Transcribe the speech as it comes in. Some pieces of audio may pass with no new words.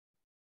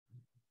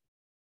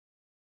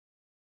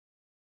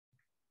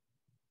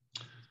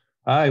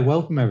Hi,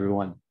 welcome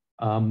everyone.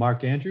 I'm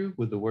Mark Andrew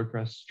with the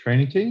WordPress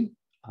training team.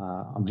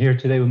 I'm here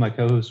today with my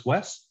co-host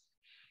Wes,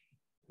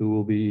 who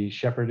will be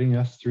shepherding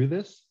us through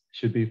this.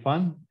 Should be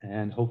fun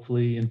and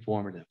hopefully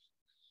informative.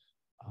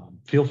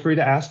 Feel free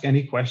to ask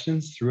any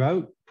questions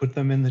throughout, put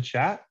them in the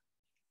chat.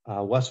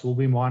 Wes will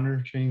be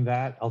monitoring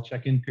that. I'll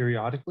check in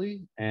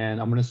periodically, and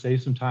I'm going to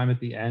save some time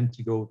at the end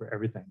to go over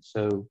everything.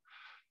 So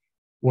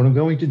what I'm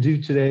going to do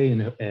today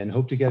and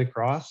hope to get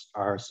across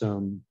are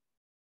some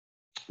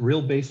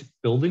real basic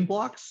building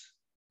blocks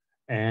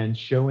and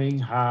showing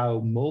how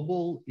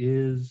mobile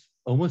is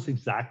almost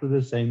exactly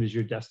the same as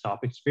your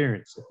desktop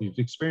experience, if you've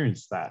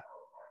experienced that.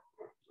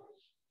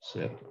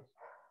 So,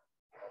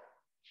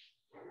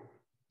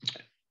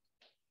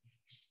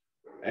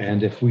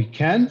 and if we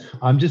can,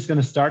 I'm just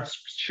going to start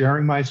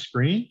sharing my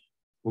screen.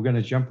 We're going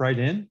to jump right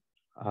in.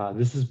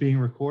 This is being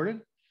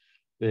recorded.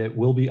 It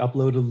will be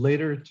uploaded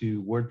later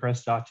to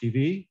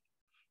WordPress.tv.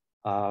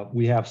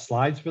 We have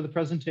slides for the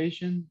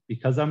presentation.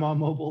 Because I'm on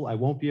mobile, I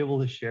won't be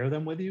able to share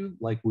them with you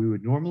like we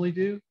would normally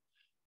do.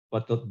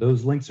 But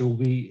those links will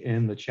be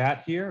in the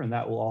chat here, and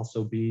that will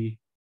also be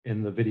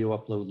in the video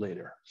upload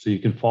later. So you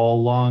can follow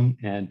along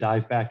and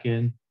dive back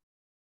in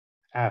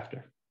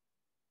after.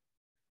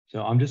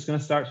 So I'm just going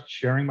to start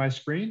sharing my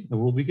screen and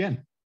we'll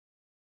begin.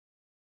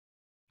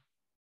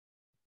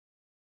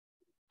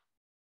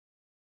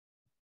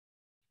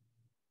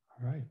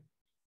 All right.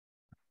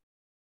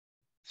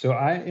 So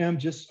I am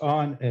just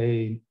on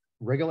a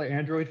regular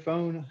Android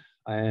phone,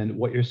 and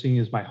what you're seeing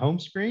is my home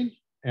screen.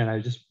 And I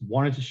just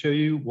wanted to show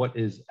you what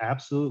is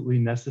absolutely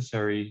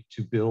necessary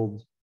to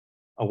build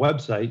a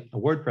website, a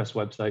WordPress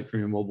website for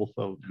your mobile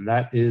phone. And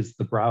that is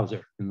the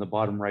browser in the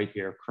bottom right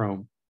here,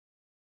 Chrome.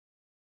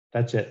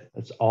 That's it.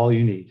 That's all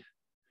you need.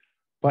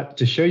 But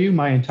to show you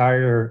my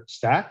entire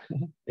stack,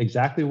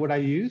 exactly what I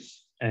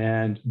use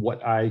and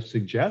what I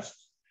suggest,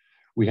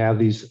 we have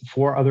these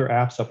 4 other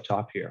apps up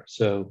top here.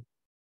 So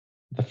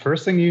the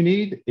first thing you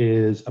need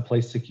is a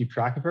place to keep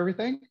track of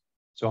everything.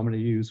 So I'm going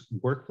to use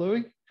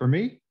Workflowing for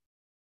me.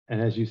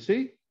 And as you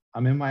see,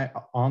 I'm in my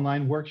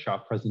online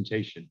workshop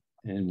presentation,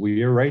 and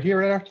we are right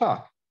here at our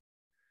talk.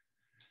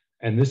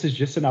 And this is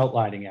just an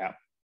outlining app.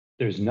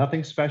 There's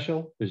nothing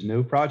special. There's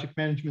no project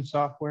management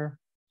software.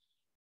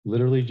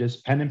 Literally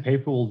just pen and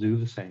paper will do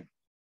the same.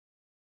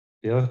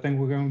 The other thing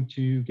we're going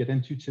to get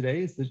into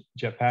today is the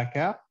Jetpack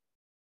app,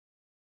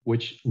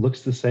 which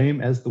looks the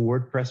same as the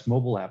WordPress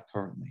mobile app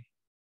currently.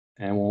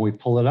 And when we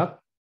pull it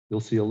up,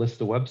 you'll see a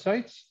list of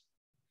websites.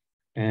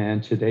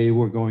 And today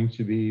we're going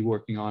to be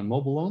working on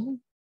mobile only.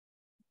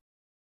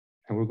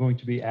 And we're going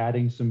to be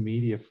adding some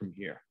media from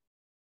here.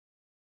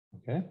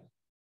 Okay.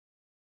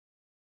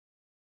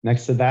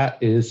 Next to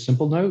that is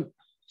Simple Note.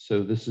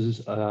 So this is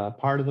a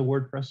part of the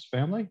WordPress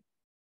family.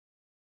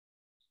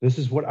 This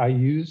is what I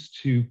use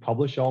to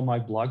publish all my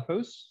blog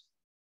posts.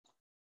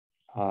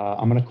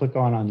 I'm going to click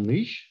on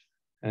Unleash.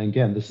 And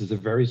again, this is a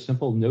very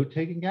simple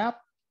note-taking app.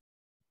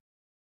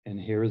 And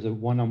here is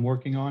one I'm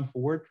working on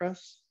for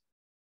WordPress.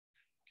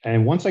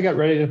 And once I got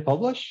ready to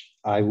publish,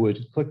 I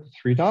would click the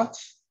 3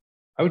 dots.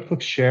 I would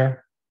click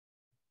Share.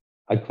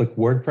 I'd click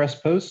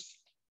WordPress Post.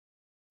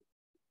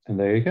 And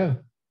there you go.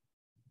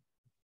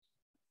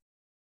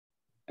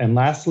 And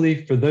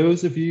lastly, for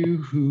those of you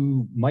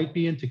who might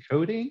be into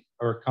coding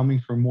or coming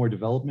from more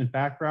development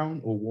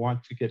background or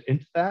want to get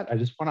into that, I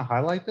just want to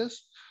highlight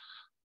this.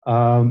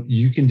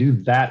 You can do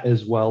that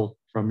as well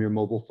from your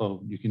mobile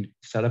phone. You can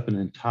set up an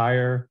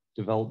entire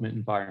development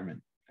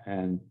environment.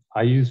 And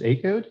I use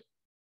Acode.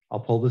 I'll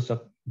pull this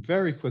up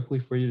very quickly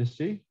for you to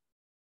see.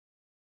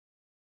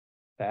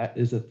 That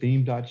is a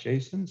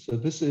theme.json. So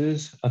this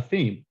is a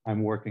theme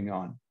I'm working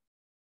on.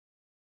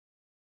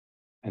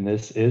 And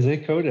this is a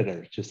code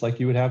editor, just like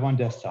you would have on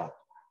desktop.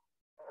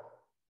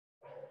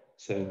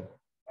 So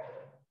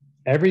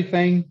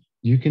everything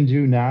you can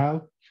do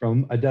now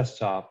from a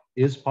desktop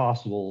is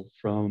possible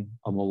from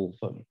a mobile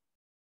phone.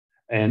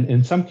 And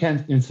in some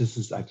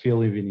instances, I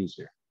feel even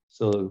easier.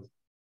 So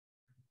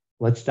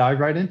let's dive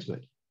right into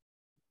it.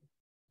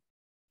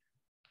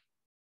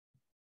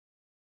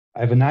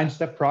 I have a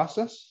 9-step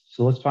process.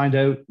 So let's find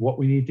out what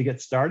we need to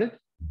get started.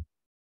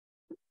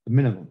 The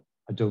minimum,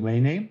 a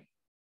domain name.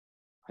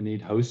 I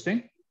need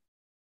hosting.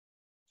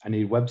 I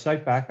need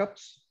website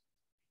backups.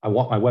 I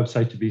want my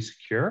website to be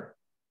secure.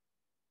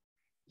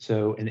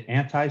 So an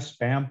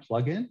anti-spam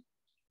plugin,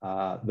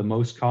 the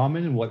most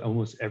common and what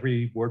almost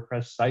every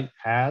WordPress site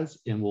has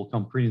and will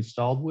come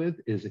pre-installed with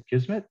is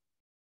Akismet,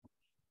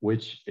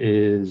 which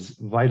is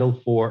vital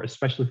for,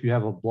 especially if you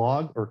have a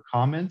blog or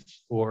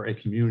comments or a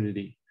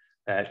community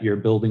that you're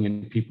building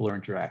and people are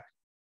interacting.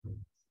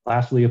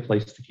 Lastly, a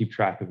place to keep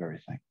track of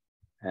everything.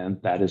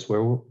 And that is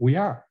where we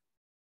are.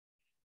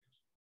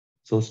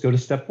 So let's go to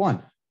step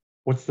 1.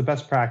 What's the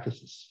best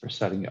practices for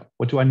setting up?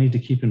 What do I need to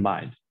keep in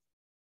mind?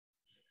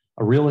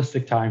 A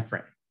realistic time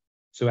frame.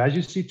 So as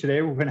you see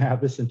today, we're going to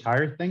have this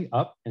entire thing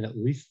up and at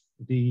least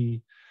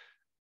the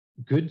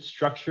good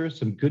structure,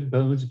 some good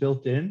bones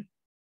built in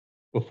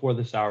before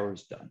this hour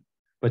is done.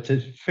 But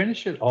to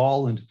finish it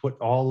all and to put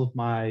all of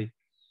my,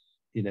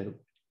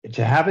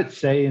 To have it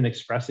say and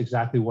express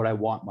exactly what I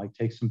want might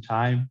take some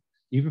time,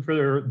 even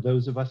for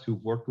those of us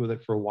who've worked with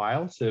it for a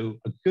while. So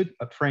a good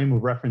frame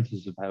of reference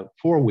is about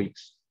 4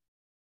 weeks.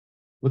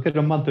 Look at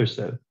a month or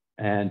so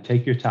and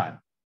take your time.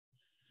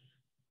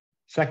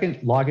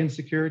 Second, login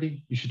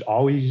security. You should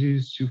always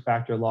use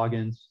two-factor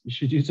logins. You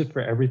should use it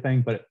for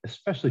everything, but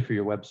especially for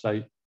your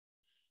website.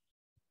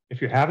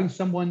 If you're having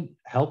someone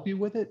help you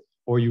with it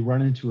or you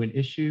run into an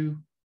issue,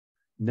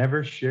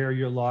 never share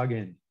your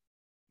login.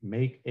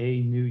 Make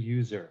a new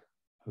user,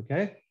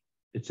 okay?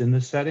 It's in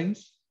the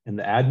settings in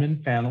the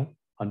admin panel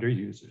under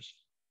users.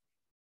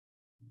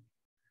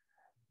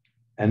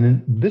 And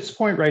then this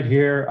point right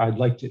here, I'd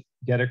like to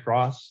get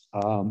across.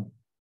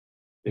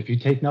 If you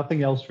take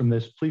nothing else from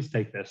this, please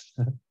take this.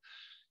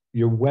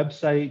 Your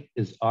website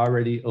is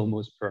already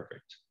almost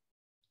perfect.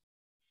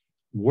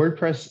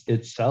 WordPress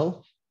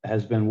itself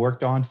has been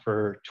worked on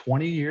for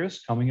 20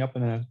 years, coming up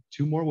in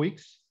 2 more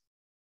weeks,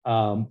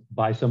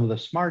 by some of the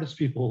smartest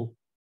people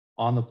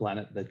on the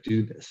planet that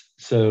do this.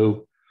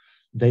 So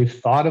they've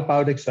thought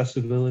about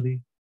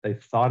accessibility.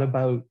 They've thought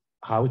about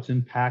how it's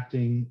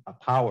impacting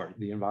power,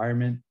 the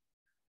environment.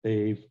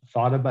 They've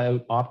thought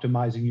about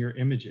optimizing your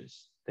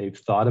images. They've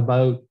thought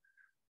about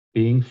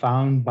being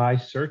found by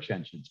search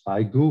engines,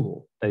 by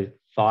Google. They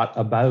thought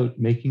about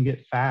making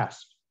it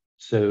fast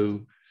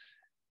so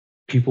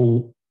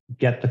people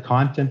get the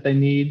content they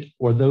need,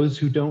 or those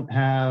who don't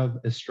have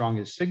as strong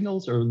as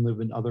signals or live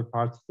in other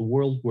parts of the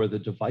world where the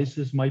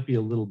devices might be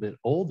a little bit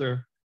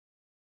older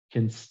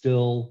can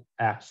still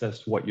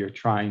access what you're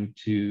trying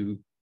to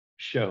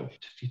show,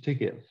 to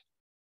give.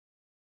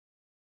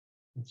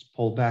 Let's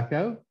pull back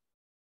out.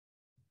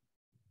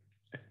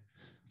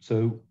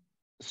 So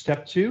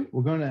step 2,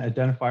 we're going to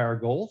identify our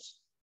goals.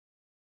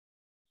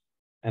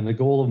 And the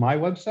goal of my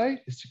website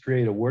is to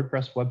create a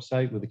WordPress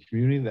website with a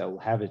community that will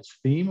have its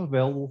theme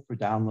available for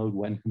download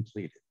when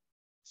completed.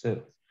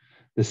 So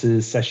this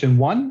is session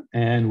 1,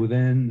 and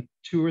within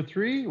 2 or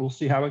 3, we'll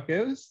see how it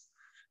goes.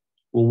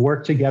 We'll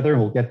work together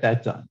and we'll get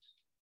that done.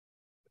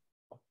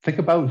 Think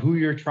about who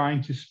you're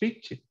trying to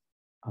speak to.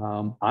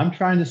 I'm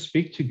trying to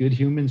speak to good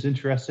humans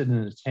interested in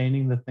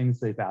attaining the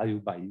things they value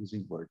by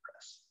using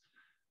WordPress.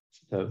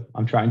 So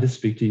I'm trying to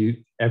speak to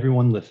you,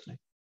 everyone listening.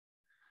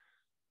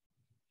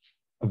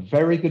 A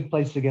very good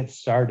place to get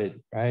started,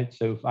 right?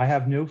 So if I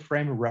have no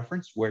frame of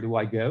reference, where do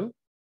I go?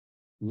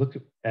 Look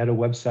at a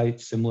website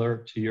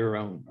similar to your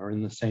own or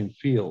in the same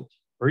field,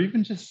 or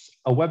even just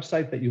a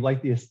website that you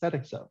like the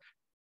aesthetics of.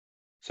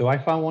 So I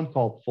found one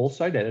called Full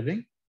Site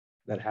Editing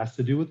that has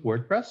to do with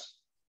WordPress.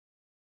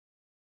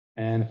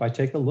 And if I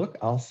take a look,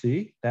 I'll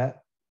see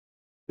that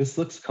this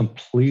looks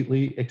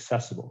completely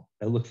accessible.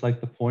 It looks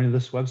like the point of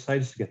this website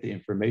is to get the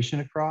information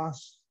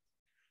across.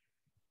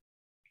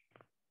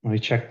 Let me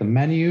check the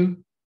menu.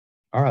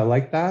 All right, I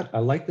like that. I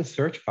like the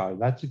search bar.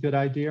 That's a good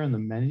idea in the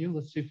menu.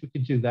 Let's see if we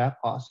can do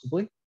that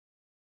possibly.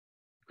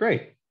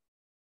 Great.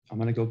 I'm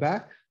going to go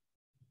back.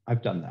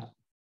 I've done that.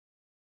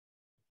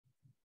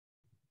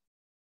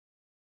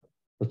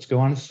 Let's go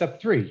on to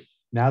step 3.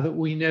 Now that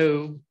we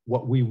know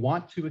what we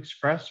want to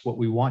express, what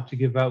we want to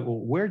give out, what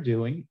we're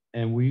doing,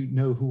 and we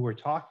know who we're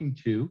talking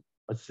to,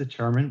 let's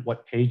determine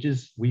what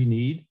pages we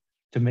need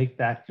to make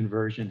that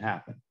conversion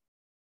happen.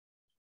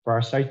 For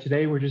our site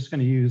today, we're just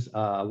going to use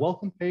a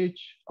welcome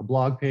page, a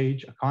blog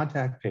page, a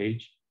contact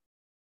page,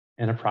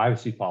 and a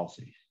privacy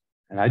policy.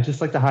 And I'd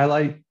just like to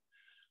highlight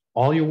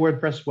all your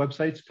WordPress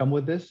websites come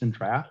with this in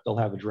draft. They'll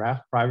have a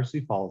draft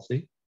privacy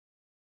policy.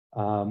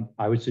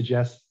 I would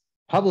suggest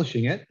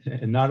publishing it,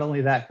 and not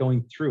only that,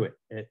 going through it.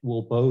 It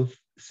will both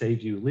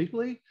save you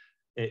legally,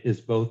 it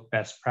is both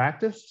best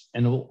practice,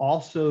 and it will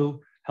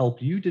also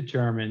help you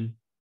determine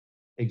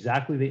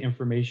exactly the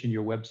information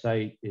your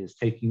website is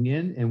taking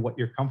in and what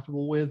you're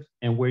comfortable with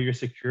and where your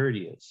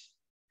security is,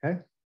 okay?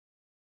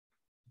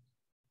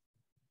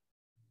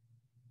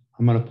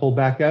 I'm gonna pull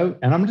back out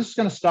and I'm just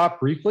gonna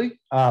stop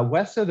briefly.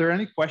 Wes, are there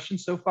any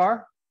questions so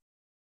far?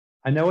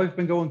 I know I've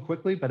been going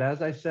quickly, but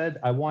as I said,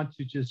 I want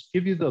to just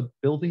give you the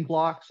building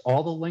blocks.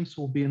 All the links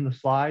will be in the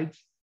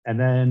slides. And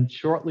then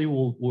shortly,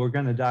 we're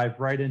going to dive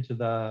right into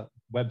the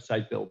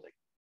website building.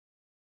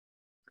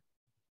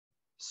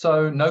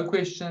 So no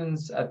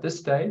questions at this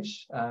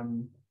stage.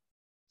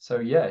 So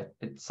yeah,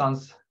 it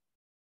sounds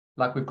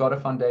like we've got a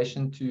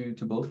foundation to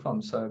build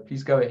from. So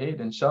please go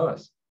ahead and show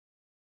us.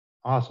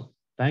 Awesome.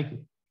 Thank you.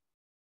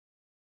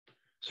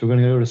 So we're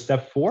going to go to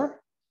step 4.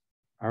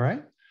 All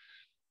right.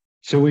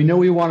 So we know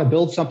we want to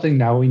build something.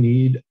 Now we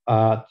need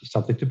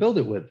something to build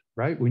it with,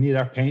 right? We need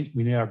our paint,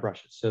 we need our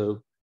brushes.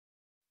 So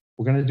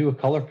we're going to do a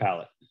color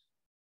palette.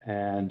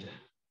 And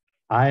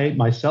I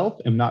myself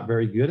am not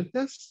very good at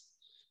this.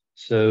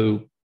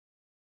 So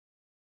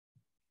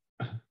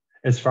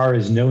as far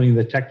as knowing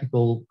the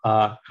technical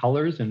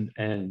colors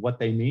and what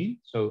they mean.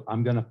 So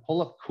I'm going to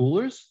pull up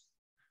coolers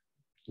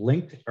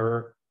linked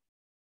or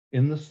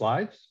in the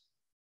slides.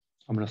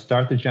 I'm going to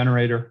start the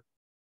generator.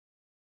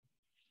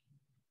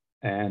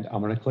 And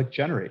I'm going to click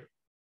generate.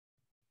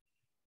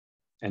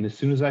 And as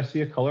soon as I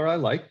see a color I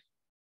like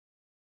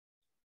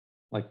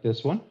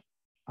this one,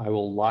 I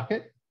will lock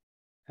it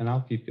and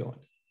I'll keep going.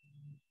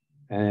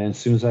 And as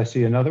soon as I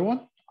see another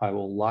one, I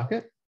will lock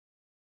it.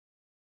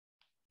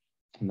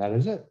 And that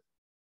is it.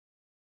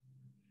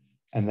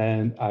 And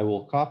then I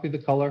will copy the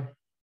color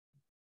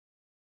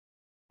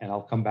and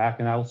I'll come back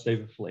and I will save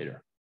it for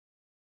later.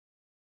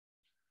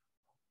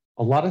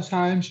 A lot of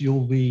times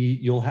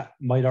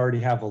might already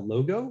have a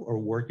logo or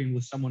working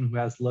with someone who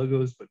has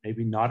logos, but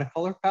maybe not a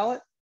color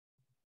palette.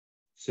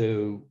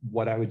 So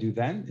what I would do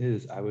then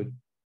is I would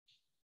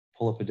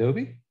pull up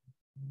Adobe,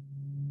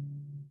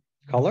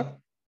 color,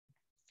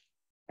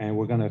 and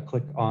we're going to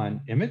click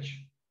on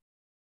image.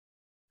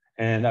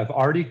 And I've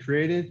already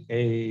created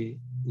a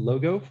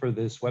logo for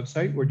this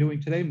website we're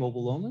doing today,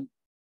 mobile only.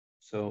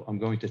 So I'm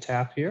going to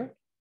tap here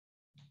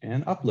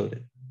and upload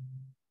it.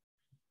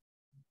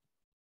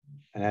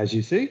 And as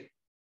you see,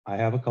 I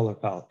have a color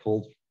palette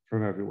pulled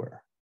from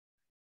everywhere.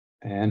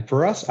 And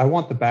for us, I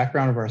want the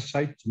background of our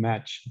site to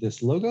match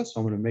this logo.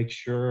 So I'm going to make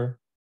sure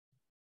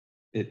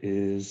it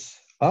is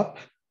up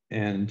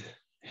and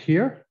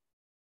here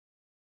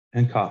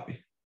and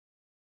copy.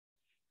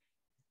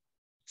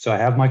 So I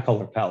have my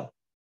color palette.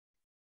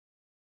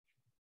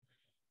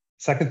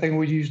 Second thing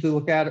we usually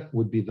look at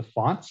would be the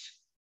fonts.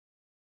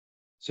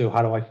 So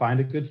how do I find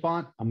a good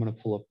font? I'm going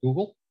to pull up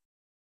Google.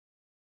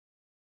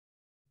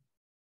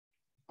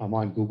 I'm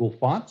on Google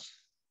Fonts.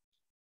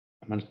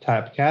 I'm going to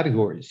tap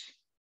categories,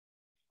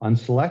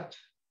 unselect.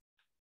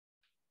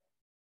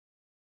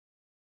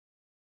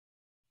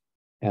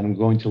 And I'm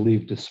going to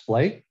leave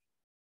display.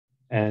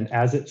 And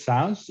as it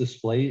sounds,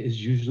 display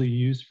is usually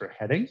used for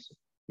headings,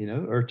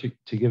 or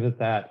to give it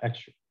that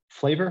extra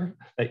flavor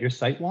that your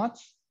site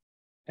wants.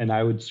 And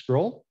I would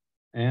scroll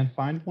and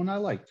find one I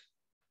liked.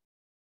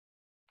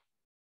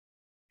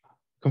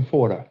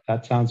 Comforta,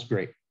 that sounds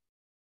great.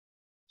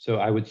 So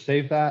I would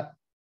save that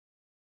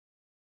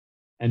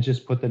and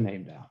just put the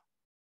name down.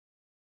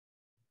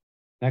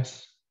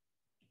 Next,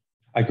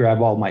 I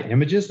grab all my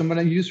images I'm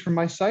going to use for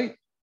my site.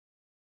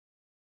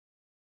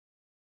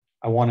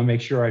 I want to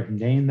make sure I've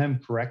named them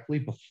correctly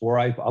before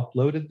I've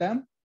uploaded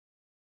them.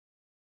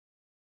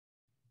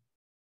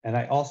 And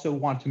I also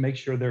want to make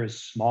sure they're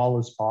as small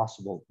as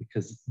possible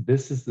because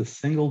this is the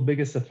single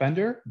biggest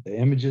offender, the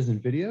images and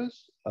videos,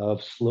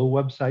 of slow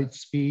website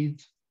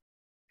speeds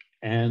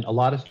and a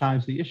lot of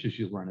times the issues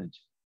you run into.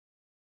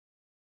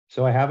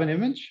 So I have an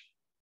image,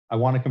 I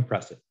want to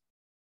compress it.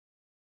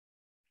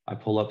 I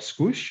pull up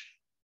Squoosh,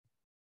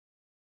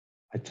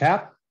 I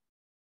tap,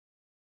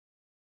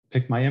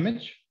 pick my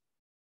image.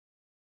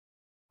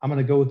 I'm going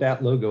to go with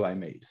that logo I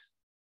made.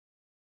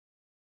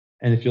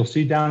 And if you'll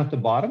see down at the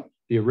bottom,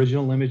 the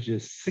original image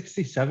is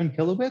 67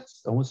 kilobits,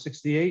 almost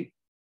 68.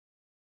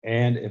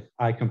 And if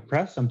I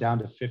compress, I'm down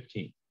to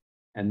 15.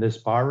 And this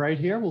bar right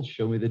here will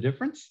show me the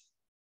difference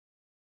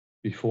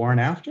before and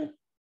after.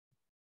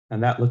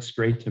 And that looks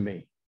great to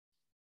me.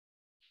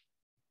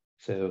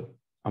 So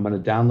I'm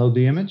going to download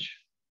the image.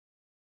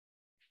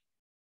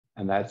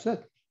 And that's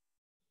it.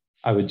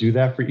 I would do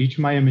that for each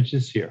of my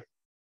images here.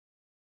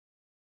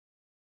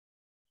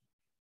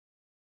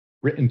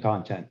 Written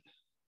content.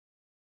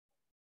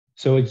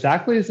 So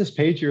exactly as this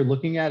page you're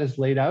looking at is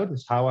laid out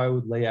is how I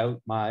would lay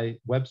out my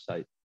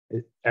website.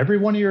 Every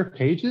one of your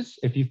pages,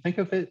 if you think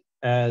of it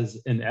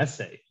as an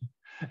essay,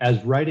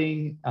 as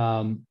writing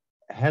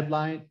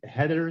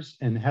headers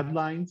and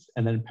headlines,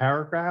 and then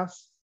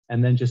paragraphs,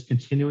 and then just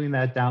continuing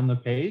that down the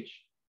page.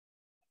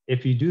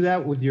 If you do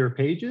that with your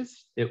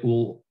pages, it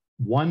will,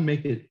 one,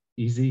 make it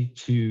easy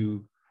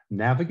to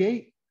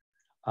navigate,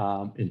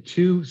 and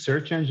two,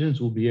 search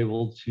engines will be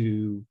able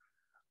to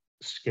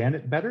scan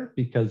it better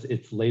because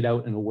it's laid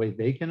out in a way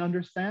they can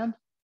understand.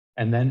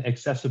 And then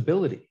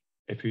accessibility.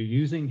 If you're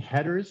using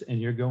headers and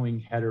you're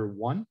going header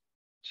 1,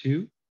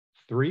 2,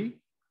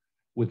 3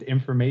 with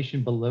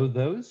information below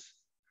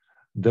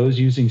those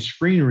using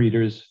screen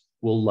readers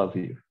will love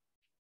you.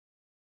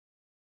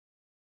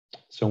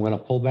 So I'm going to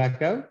pull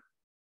back out.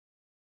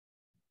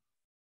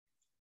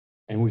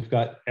 And we've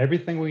got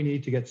everything we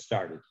need to get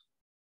started.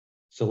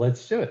 So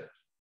let's do it.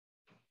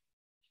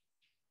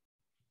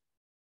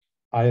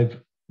 I've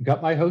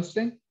got my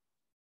hosting.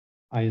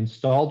 I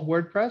installed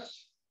WordPress.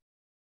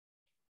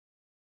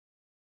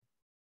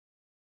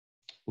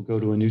 We'll go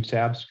to a new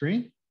tab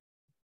screen.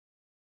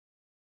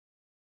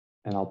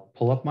 And I'll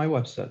pull up my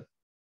website.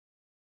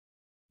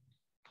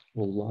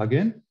 We'll log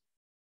in.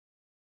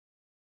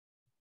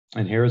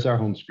 And here's our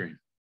home screen.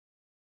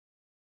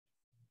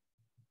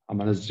 I'm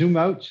going to zoom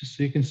out just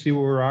so you can see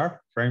where we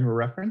are, frame of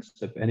reference,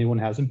 if anyone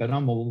hasn't been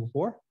on mobile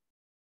before.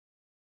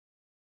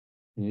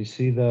 And you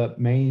see the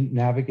main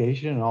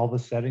navigation and all the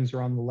settings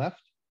are on the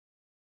left.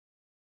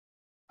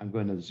 I'm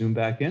going to zoom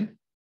back in,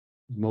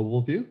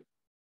 mobile view,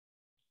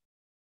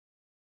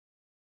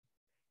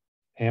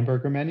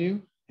 hamburger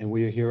menu, and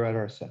we are here at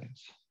our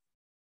settings.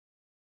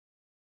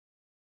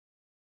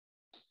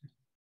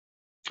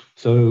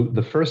 So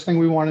the first thing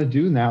we want to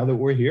do now that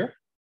we're here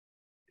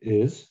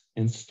is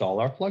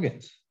install our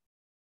plugins.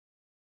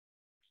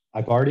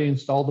 I've already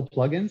installed the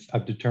plugins.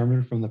 I've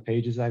determined from the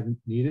pages I've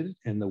needed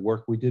and the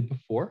work we did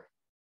before.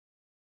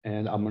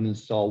 And I'm going to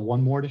install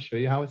one more to show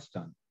you how it's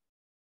done.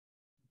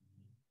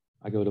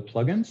 I go to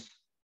plugins.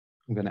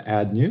 I'm going to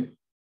add new.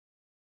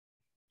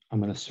 I'm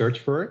going to search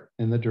for it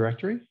in the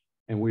directory,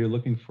 and we are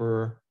looking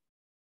for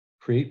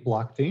create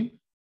block theme.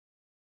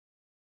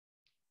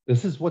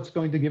 This is what's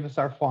going to give us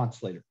our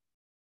fonts later.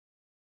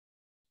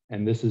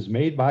 And this is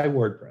made by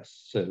WordPress.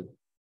 So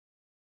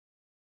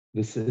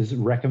this is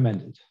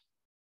recommended.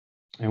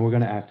 And we're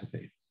going to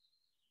activate.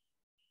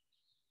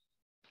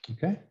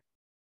 Okay.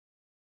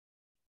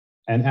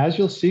 And as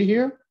you'll see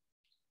here,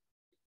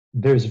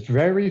 there's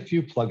very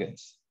few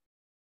plugins.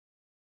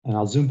 And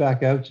I'll zoom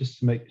back out just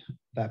to make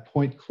that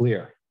point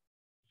clear.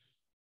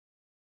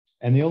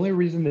 And the only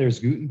reason there's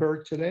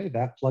Gutenberg today,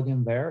 that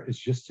plugin there, is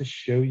just to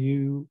show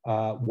you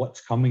what's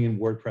coming in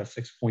WordPress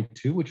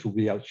 6.2, which will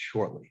be out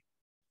shortly.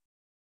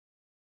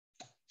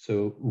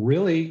 So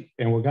really,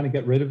 and we're going to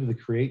get rid of the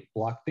Create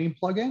Block Theme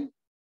plugin.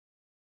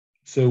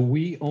 So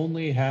we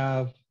only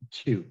have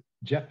two,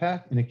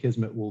 Jetpack and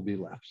Akismet will be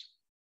left.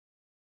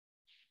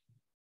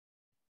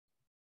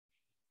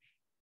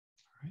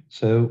 All right,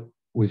 so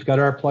we've got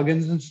our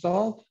plugins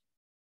installed.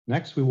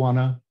 Next, we want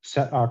to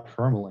set our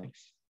permalinks.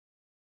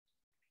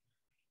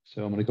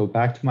 So I'm going to go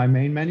back to my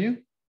main menu,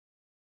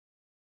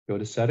 go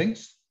to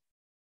settings,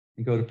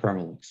 and go to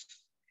permalinks.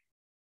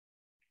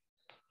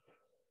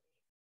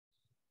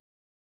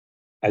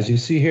 As you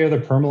see here, the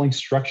permalink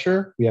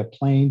structure, we have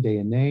plain, day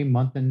and name,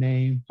 month and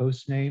name,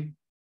 post name.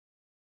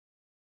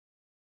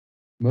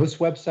 Most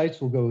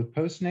websites will go with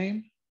post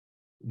name.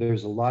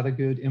 There's a lot of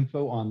good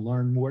info on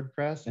Learn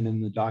WordPress and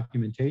in the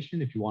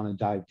documentation if you want to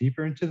dive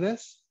deeper into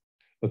this.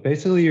 But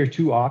basically your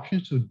two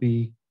options would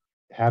be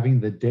having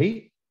the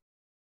date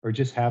or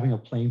just having a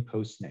plain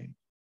post name.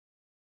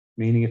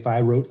 Meaning if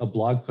I wrote a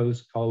blog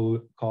post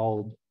called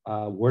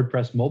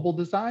WordPress Mobile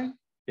Design,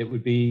 it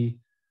would be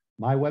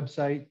my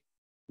website,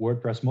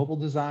 WordPress Mobile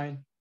Design,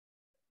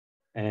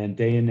 and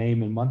day and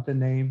name and month and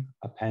name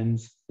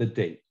appends the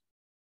date.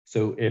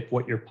 So if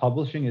what you're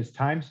publishing is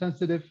time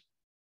sensitive,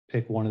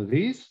 pick one of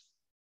these.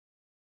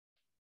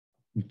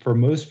 For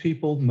most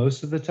people,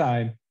 most of the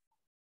time,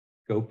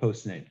 go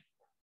post name.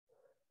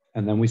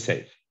 And then we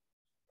save.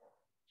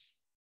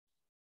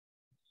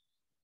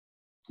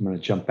 I'm going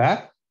to jump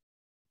back.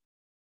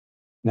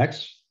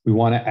 Next, we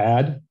want to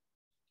add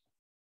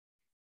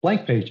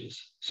blank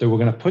pages. So we're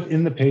going to put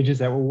in the pages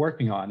that we're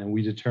working on, and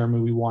we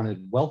determined we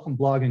wanted welcome,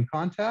 blog, and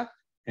contact,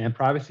 and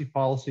privacy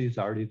policy is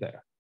already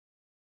there.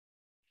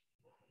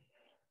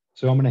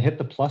 So I'm going to hit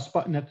the plus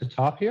button at the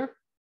top here.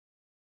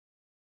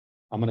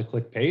 I'm going to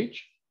click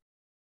page,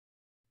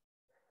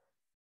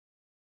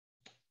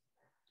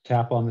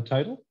 tap on the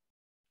title,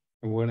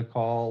 and we're going to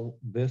call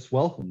this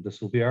welcome. This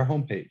will be our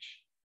home page.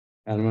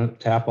 And I'm going to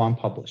tap on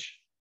publish.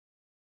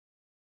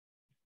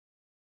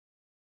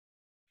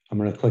 I'm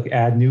going to click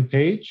add new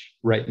page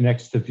right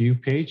next to view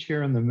page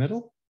here in the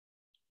middle.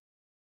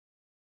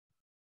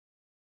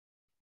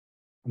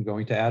 I'm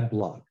going to add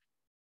blog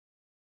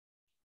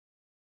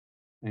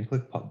and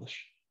click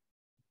publish.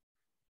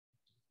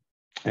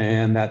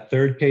 And that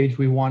third page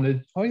we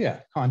wanted, oh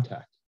yeah,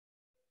 contact.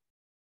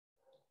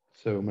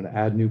 So I'm going to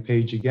add new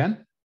page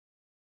again.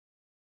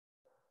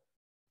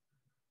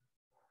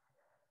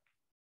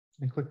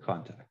 And click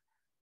contact.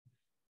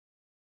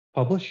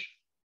 Publish.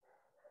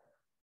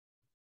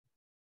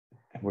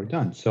 And we're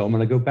done. So I'm going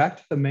to go back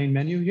to the main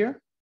menu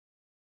here.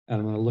 And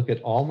I'm going to look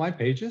at all my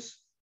pages.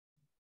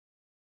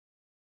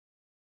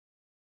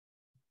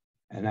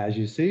 And as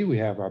you see, we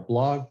have our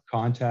blog,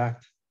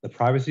 contact, the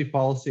privacy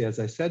policy, as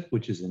I said,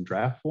 which is in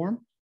draft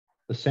form,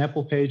 the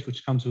sample page,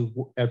 which comes with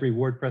every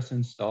WordPress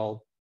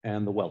installed,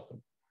 and the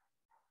welcome.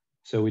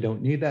 So we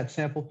don't need that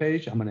sample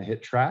page. I'm going to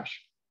hit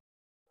trash.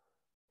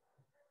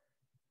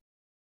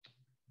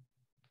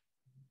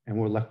 And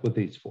we're left with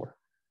these four.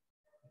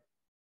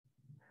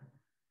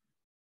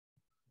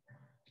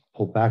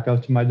 Pull back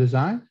out to my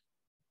design.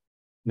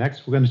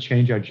 Next, we're going to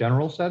change our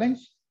general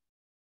settings.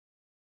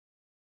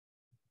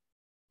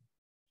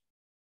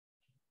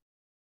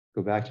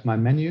 Go back to my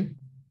menu,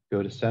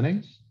 go to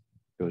settings,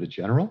 go to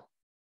general.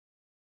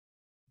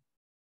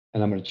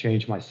 And I'm going to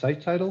change my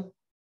site title,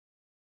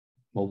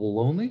 mobile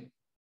only.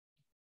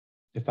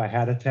 If I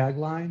had a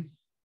tagline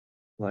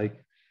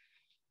like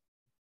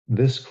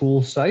this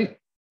cool site,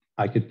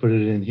 I could put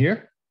it in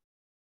here.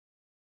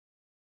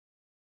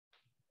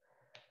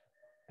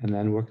 And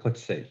then we'll click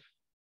save.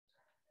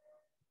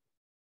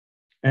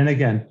 And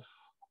again,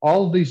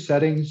 all of these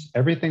settings,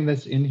 everything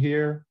that's in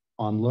here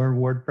on Learn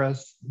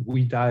WordPress,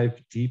 we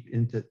dive deep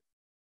into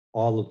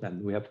all of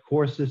them. We have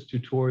courses,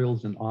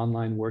 tutorials, and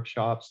online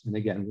workshops. And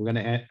again, we're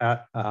going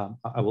to,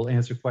 I will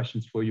answer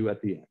questions for you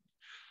at the end.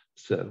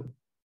 So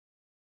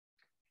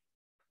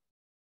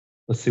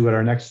let's see what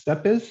our next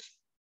step is.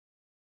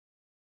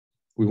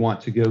 We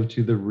want to go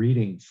to the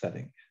reading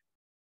setting.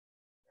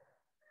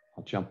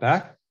 I'll jump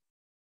back.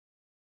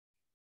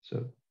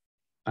 So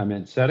I'm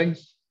in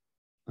settings,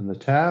 on the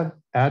tab,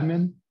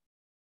 admin,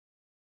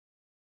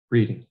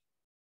 reading.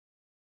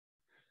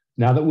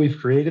 Now that we've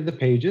created the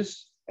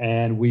pages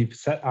and we've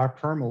set our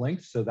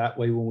permalinks, so that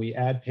way when we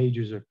add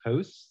pages or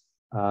posts,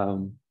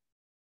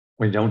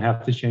 we don't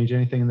have to change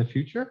anything in the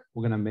future.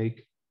 We're going to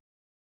make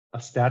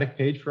a static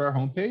page for our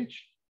homepage.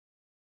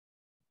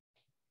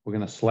 We're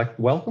going to select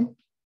welcome.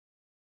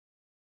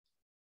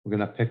 We're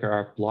going to pick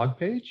our blog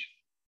page.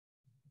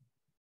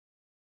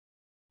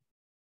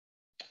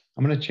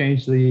 I'm going to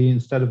change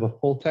instead of a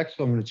full text,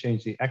 I'm going to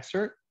change the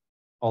excerpt,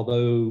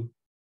 although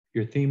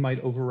your theme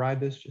might override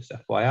this, just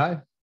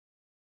FYI.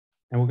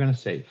 And we're going to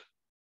save.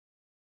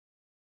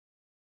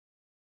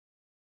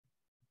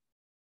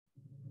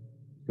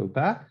 Go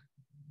back.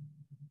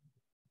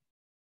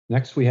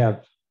 Next, we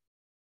have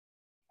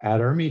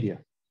add our media.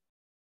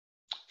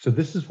 So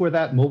this is where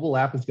that mobile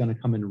app is going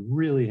to come in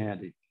really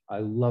handy. I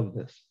love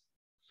this.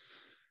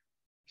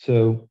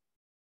 So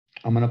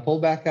I'm going to pull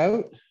back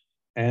out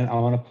and I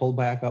want to pull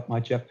back up my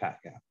Jetpack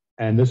app.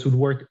 And this would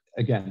work,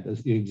 again,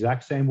 the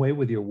exact same way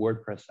with your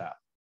WordPress app.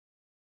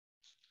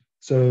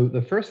 So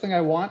the first thing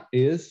I want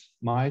is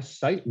my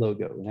site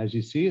logo. And as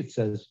you see, it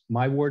says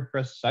my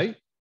WordPress site,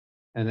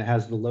 and it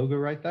has the logo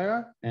right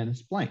there, and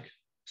it's blank.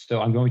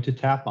 So I'm going to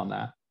tap on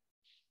that.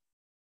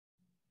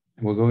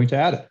 And we're going to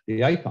add it,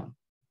 the icon.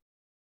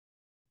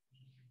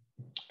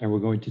 And we're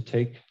going to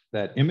take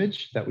that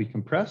image that we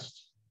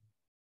compressed.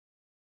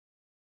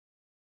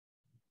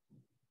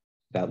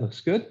 That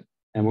looks good.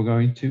 And we're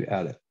going to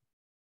add it.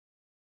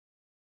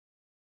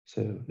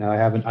 So now I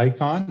have an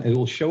icon. It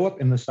will show up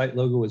in the site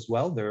logo as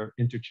well. They're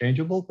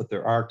interchangeable, but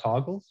there are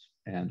toggles,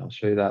 and I'll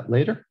show you that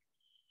later.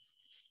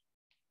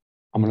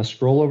 I'm going to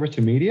scroll over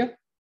to media.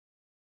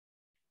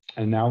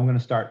 And now I'm going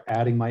to start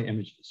adding my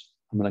images.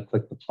 I'm going to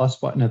click the plus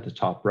button at the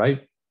top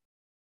right.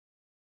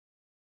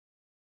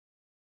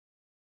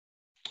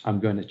 I'm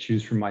going to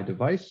choose from my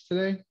device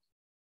today.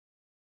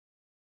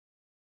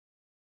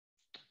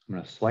 I'm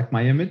going to select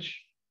my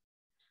image.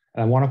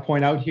 And I want to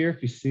point out here,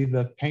 if you see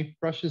the paint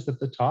brushes at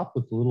the top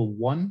with the little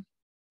 1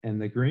 and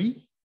the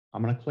green,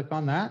 I'm going to click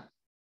on that.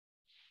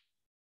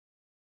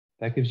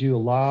 That gives you a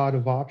lot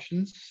of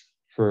options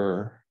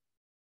for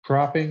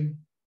cropping,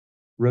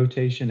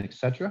 rotation,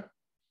 etc.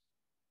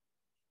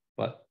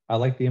 But I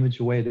like the image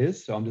the way it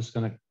is, so I'm just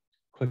going to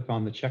click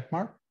on the check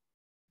mark.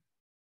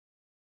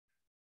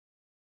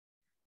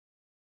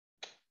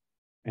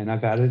 And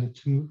I've added it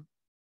to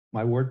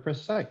my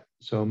WordPress site.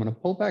 So I'm going to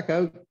pull back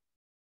out,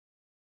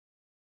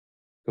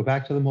 go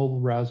back to the mobile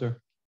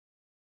browser,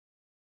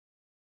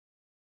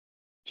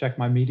 check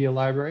my media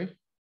library,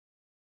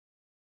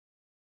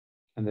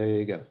 and there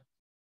you go.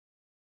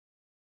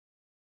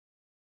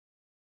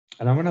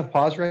 And I'm going to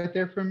pause right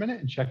there for a minute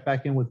and check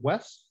back in with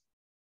Wes.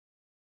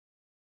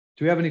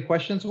 Do we have any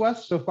questions,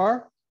 Wes, so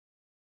far?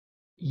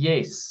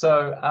 Yes.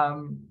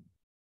 So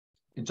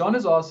John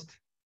has asked,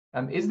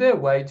 is there a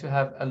way to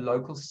have a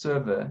local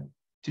server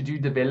to do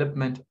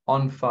development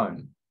on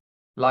phone,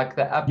 like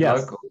the app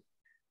local?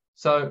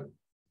 So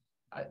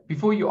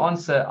before you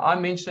answer, I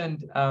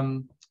mentioned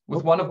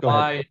with one of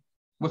my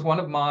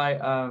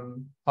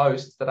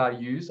hosts that I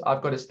use,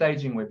 I've got a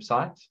staging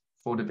website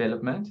for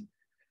development,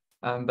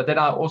 but then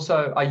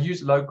I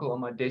use local on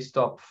my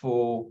desktop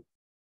for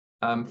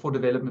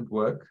development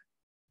work.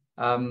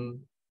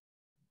 And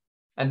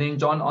then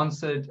John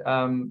answered,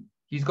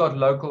 he's got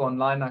local on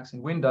Linux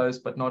and Windows,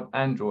 but not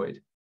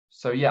Android.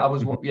 So yeah,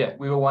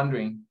 we were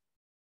wondering,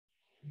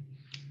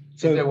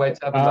 is there a way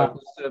to have a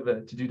local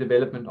server to do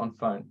development on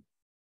phone?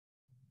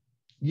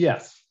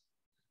 Yes.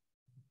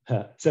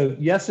 So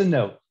yes and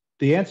no.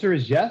 The answer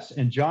is yes.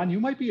 And John, you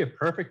might be a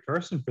perfect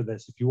person for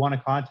this. If you want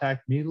to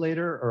contact me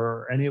later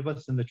or any of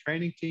us in the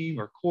training team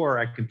or core,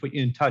 I can put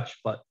you in touch,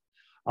 but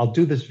I'll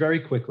do this very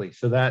quickly.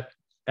 So that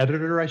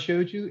editor I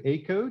showed you,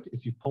 A-code,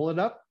 if you pull it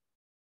up,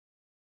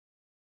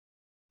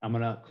 I'm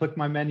going to click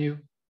my menu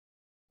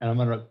and I'm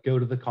going to go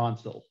to the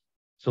console.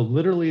 So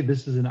literally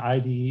this is an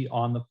IDE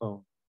on the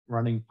phone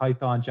running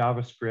Python,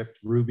 JavaScript,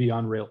 Ruby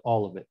on Rails,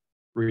 all of it,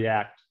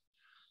 React.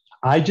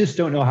 I just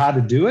don't know how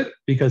to do it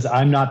because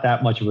I'm not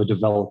that much of a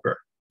developer.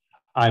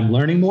 I'm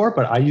learning more,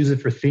 but I use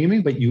it for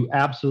theming, but you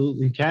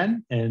absolutely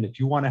can. And if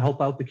you want to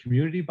help out the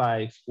community by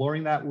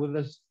exploring that with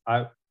us,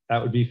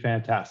 that would be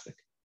fantastic.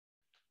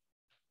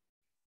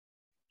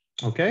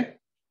 Okay.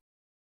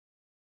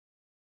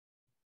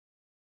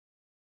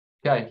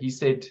 Okay, he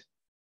said,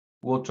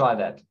 we'll try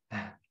that.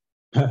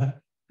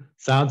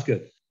 Sounds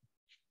good.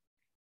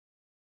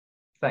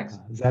 Thanks.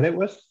 Is that it,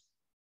 Wes?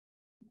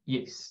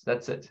 Yes,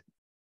 that's it.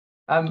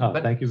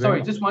 But thank you very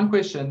much. Just one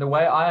question. The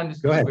way I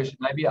understood the question,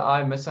 maybe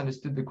I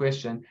misunderstood the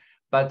question,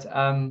 but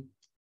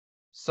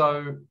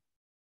so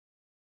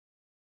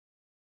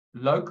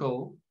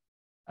local,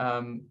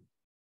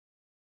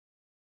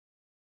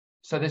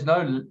 so there's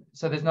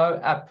no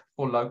app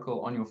for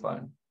local on your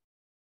phone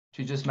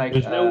to just make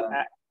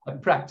a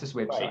practice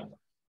website. Right.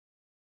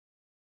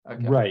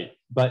 Okay. Right,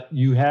 but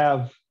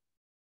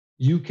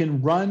you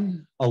can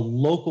run a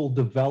local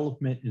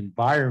development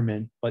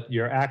environment, but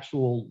your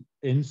actual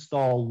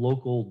install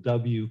local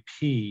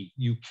WP,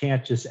 you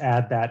can't just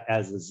add that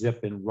as a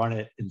zip and run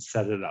it and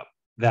set it up,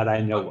 that I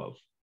know of.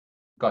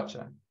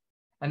 Gotcha.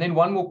 And then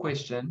one more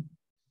question.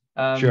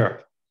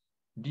 Sure.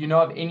 Do you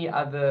know of any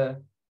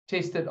other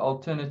tested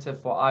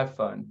alternative for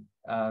iPhone?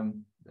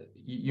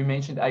 You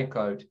mentioned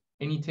A-code.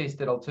 any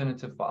tested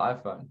alternative for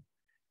iPhone?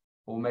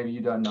 Or maybe you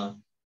don't know.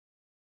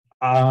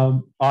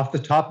 Off the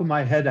top of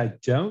my head, I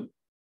don't,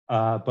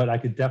 but I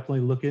could definitely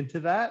look into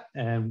that,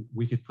 and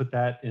we could put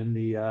that in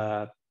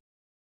the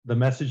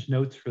message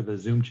notes for the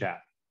Zoom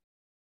chat.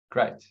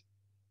 Great.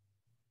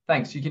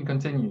 Thanks. You can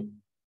continue.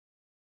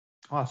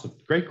 Awesome.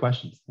 Great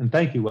questions. And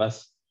thank you,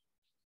 Wes.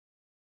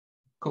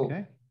 Cool.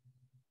 Okay.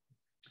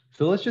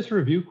 So let's just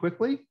review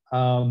quickly.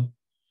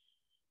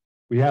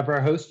 We have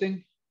our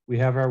hosting. We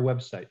have our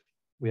website.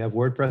 We have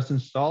WordPress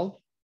installed.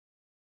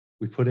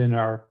 We put in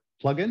our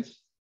plugins.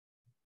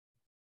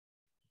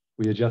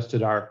 We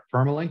adjusted our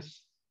permalinks.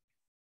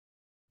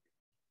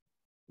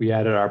 We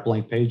added our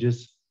blank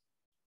pages.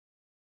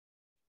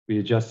 We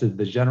adjusted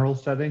the general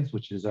settings,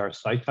 which is our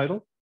site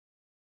title.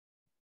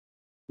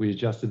 We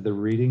adjusted the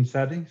reading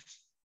settings.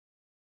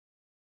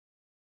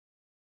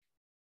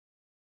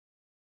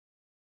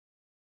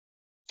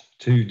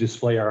 To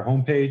display our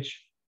homepage.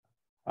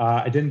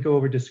 I didn't go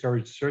over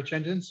discovered search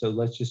engines, so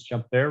let's just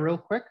jump there real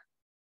quick.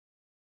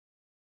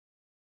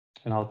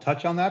 And I'll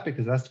touch on that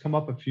because that's come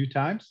up a few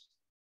times,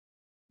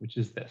 which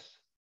is this.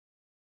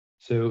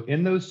 So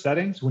in those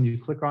settings, when you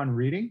click on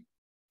reading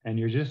and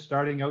you're just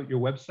starting out your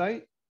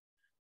website,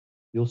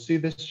 you'll see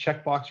this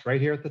checkbox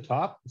right here at the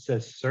top. It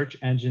says search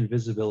engine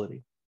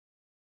visibility.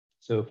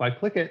 So if I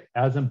click it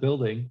as I'm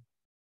building,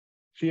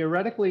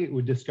 theoretically, it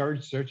would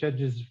discourage search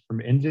engines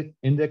from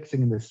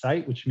indexing the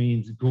site, which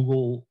means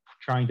Google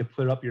trying to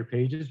put up your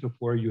pages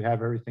before you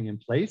have everything in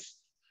place.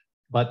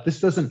 But this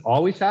doesn't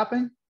always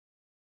happen,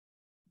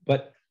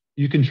 but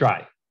you can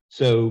try.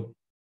 So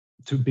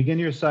to begin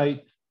your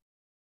site,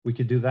 we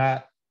could do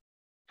that.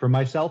 For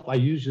myself, I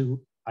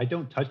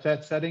don't touch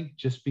that setting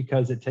just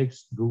because it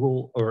takes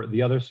Google or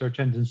the other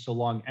search engines so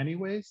long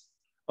anyways.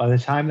 By the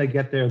time they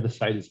get there, the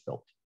site is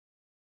built.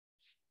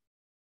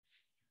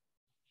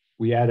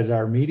 We added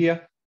our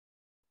media.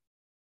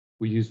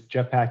 We used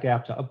Jetpack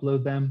app to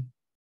upload them.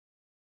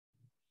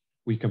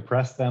 We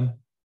compressed them.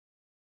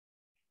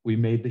 We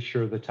made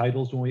sure the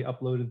titles when we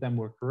uploaded them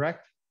were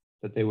correct,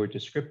 that they were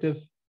descriptive.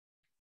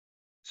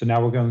 So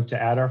now we're going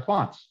to add our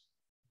fonts.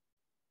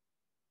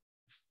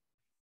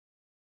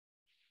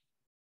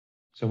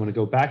 So I'm going to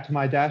go back to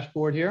my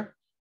dashboard here,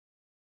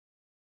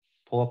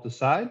 pull up the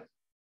side.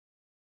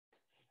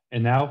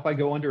 And now if I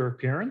go under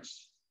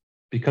appearance,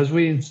 because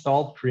we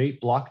installed Create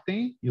Block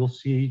Theme, you'll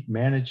see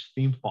Manage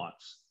Theme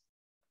Fonts.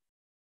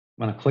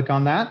 I'm going to click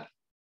on that.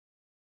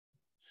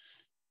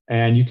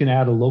 And you can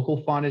add a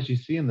local font as you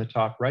see in the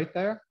top right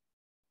there.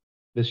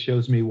 This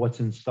shows me what's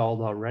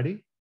installed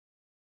already.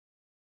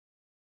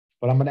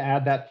 But I'm going to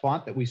add that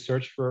font that we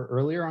searched for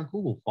earlier on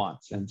Google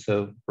Fonts. And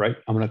so, I'm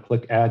going to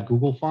click Add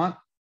Google Font.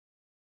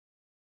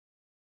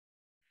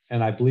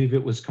 And I believe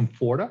it was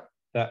Comforta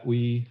that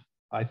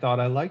I thought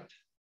I liked.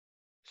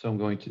 So I'm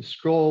going to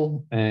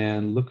scroll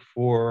and look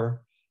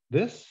for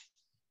this.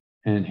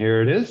 And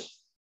here it is.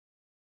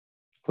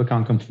 Click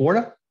on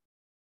Comforta.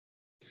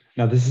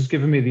 Now this is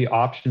giving me the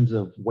options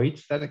of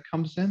weights that it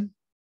comes in.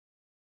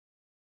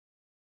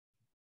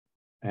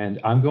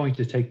 And I'm going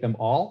to take them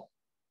all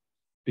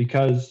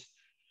because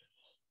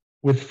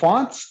with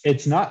fonts,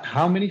 it's not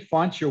how many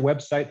fonts your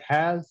website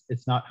has.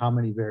 It's not how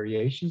many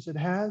variations it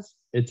has.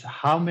 It's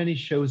how many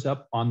shows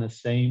up on the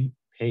same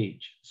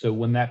page. So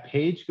when that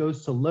page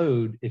goes to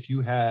load, if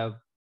you have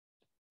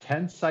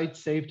 10 sites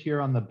saved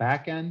here on the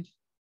back end,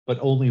 but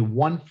only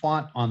one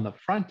font on the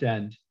front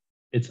end,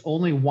 it's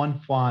only one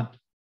font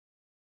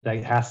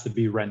that has to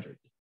be rendered.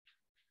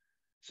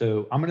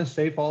 So I'm going to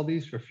save all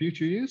these for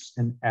future use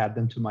and add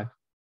them to my.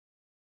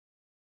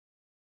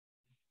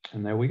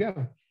 And there we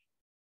go.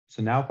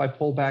 So now if I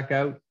pull back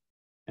out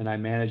and I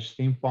manage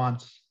theme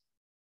fonts,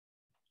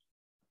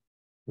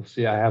 you'll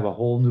see I have a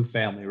whole new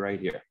family right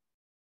here.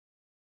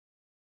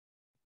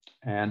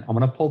 And I'm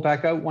going to pull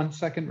back out 1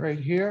 second right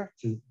here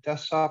to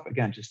desktop,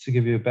 again, just to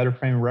give you a better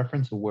frame of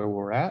reference of where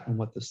we're at and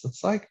what this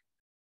looks like.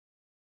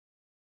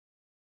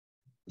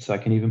 So I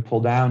can even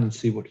pull down and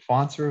see what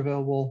fonts are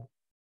available,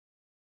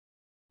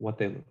 what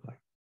they look like.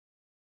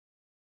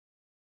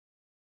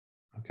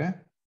 Okay.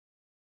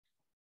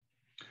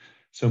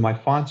 So my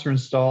fonts are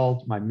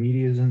installed, my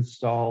media is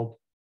installed.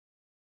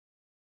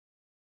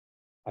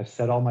 I've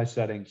set all my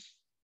settings.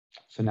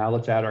 So now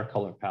let's add our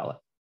color palette.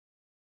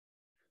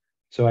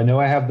 So I know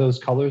I have those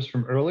colors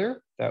from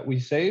earlier that we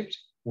saved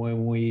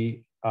when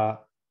we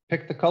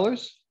picked the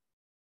colors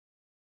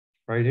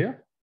right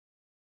here.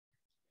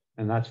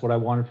 And that's what I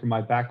wanted for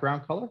my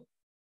background color.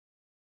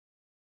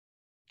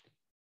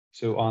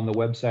 So on the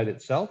website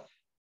itself,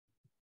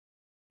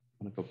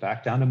 I'm going to go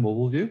back down to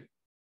mobile view.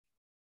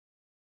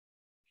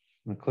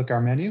 I'm going to click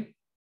our menu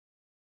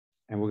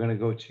and we're going to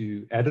go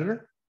to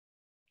editor.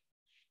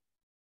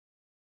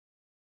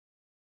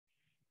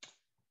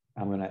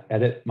 I'm going to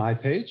edit my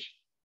page.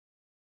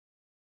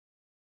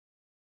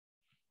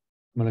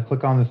 I'm going to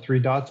click on the 3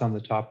 dots on the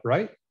top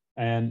right,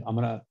 and I'm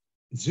going to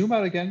zoom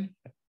out again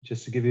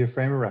just to give you a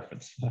frame of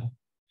reference.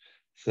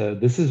 So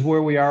this is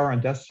where we are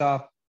on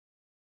desktop.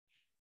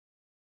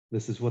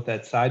 This is what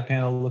that side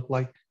panel looked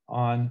like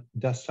on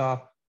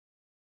desktop.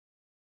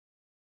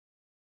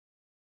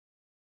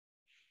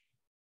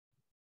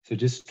 So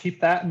just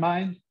keep that in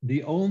mind.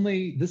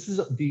 This is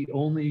the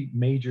only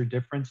major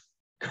difference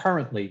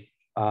currently,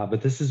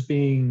 but this is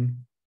being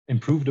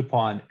improved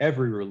upon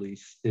every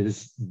release,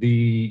 is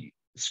the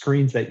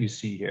screens that you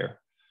see here.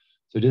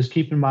 So just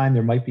keep in mind,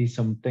 there might be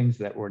some things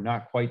that we're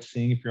not quite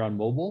seeing if you're on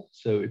mobile.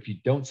 So if you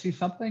don't see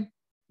something,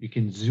 you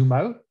can zoom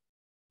out,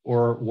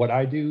 or what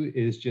I do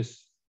is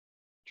just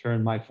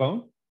turn my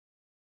phone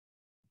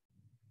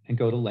and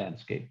go to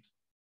landscape.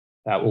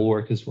 That will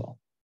work as well.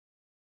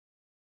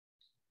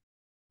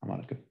 I'm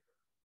on a good.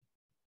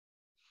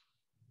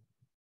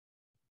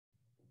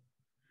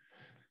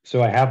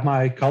 So I have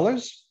my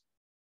colors.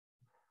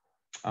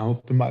 I'll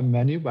open my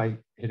menu by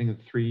hitting the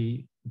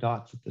 3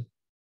 dots at the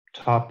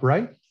top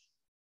right.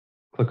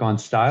 Click on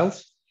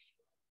styles.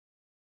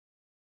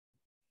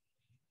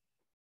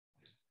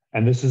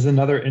 And this is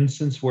another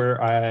instance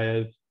where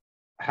I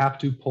have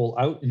to pull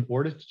out in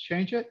order to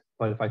change it.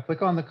 But if I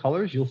click on the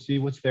colors, you'll see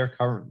what's there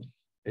currently.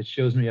 It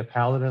shows me a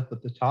palette up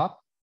at the top,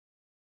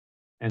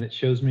 and it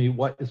shows me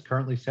what is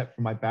currently set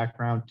for my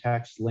background,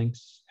 text,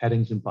 links,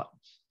 headings, and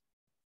buttons.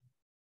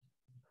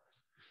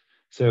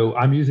 So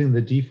I'm using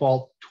the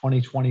default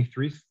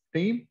 2023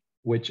 theme,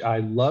 which I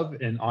love.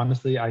 And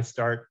honestly, I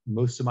start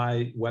most of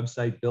my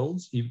website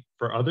builds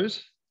for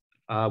others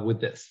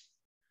with this.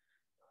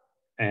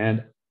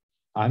 And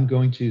I'm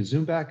going to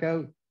zoom back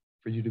out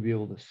for you to be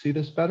able to see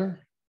this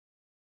better.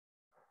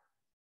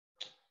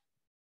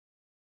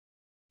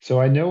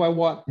 So I know I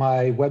want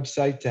my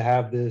website to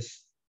have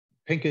this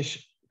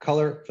pinkish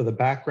color for the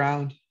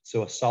background,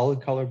 so a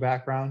solid color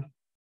background.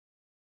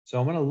 So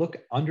I'm going to look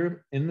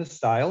under in the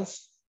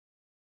styles,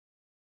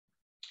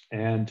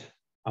 and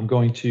I'm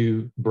going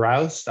to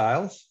browse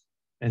styles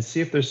and see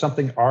if there's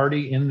something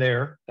already in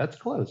there that's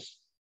close.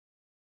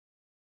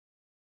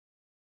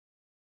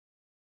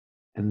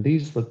 And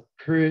these look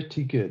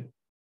pretty good.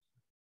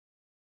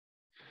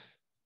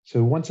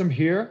 So once I'm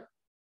here,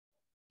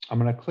 I'm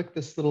going to click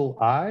this little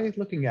eye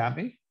looking at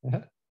me.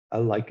 I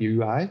like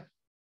UI,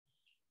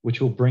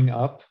 which will bring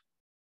up,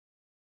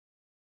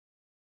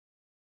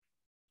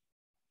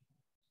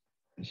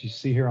 as you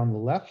see here on the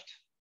left,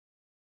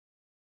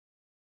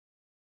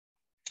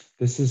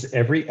 this is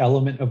every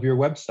element of your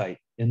website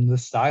in the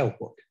style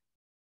book.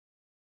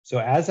 So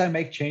as I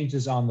make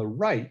changes on the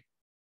right,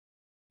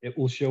 it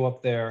will show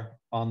up there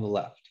on the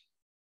left.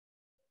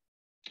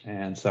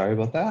 And sorry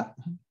about that.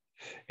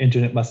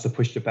 Internet must have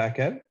pushed it back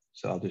out.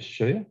 So I'll just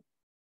show you.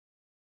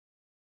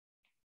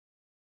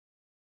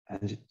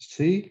 As you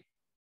see,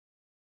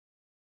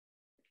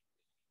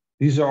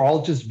 these are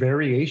all just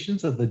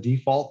variations of the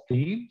default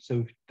theme.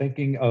 So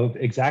thinking of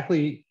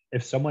exactly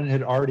if someone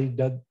had already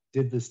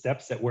did the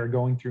steps that we're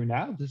going through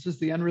now, this is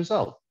the end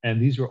result.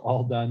 And these were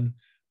all done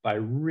by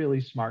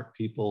really smart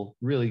people,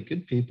 really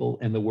good people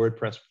in the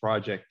WordPress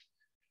project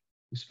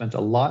who spent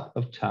a lot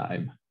of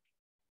time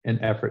and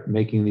effort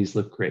making these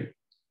look great.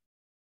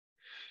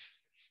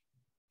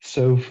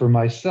 So for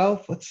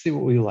myself, let's see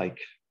what we like.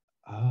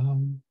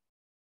 I'm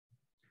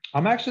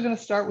actually going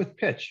to start with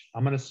pitch.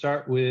 I'm going to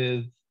start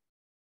with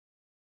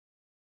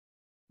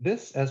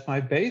this as my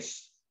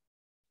base.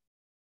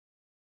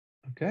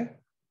 Okay.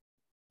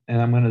 And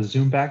I'm going to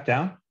zoom back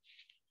down,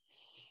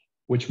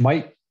 which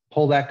might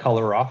pull that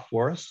color off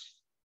for us.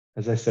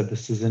 As I said,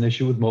 this is an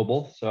issue with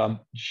mobile. So I'm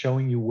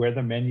showing you where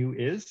the menu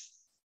is.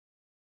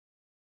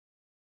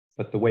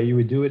 But the way you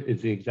would do it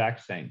is the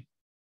exact same.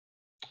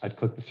 I'd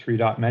click the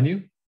 3-dot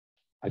menu.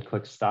 I'd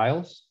click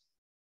styles.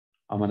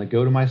 I'm going to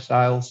go to my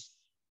styles.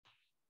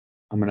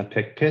 I'm going to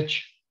pick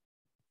pitch.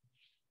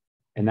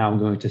 And now I'm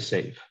going to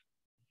save.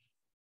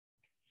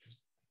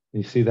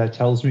 You see, that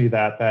tells me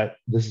that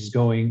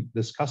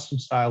this custom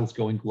style is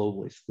going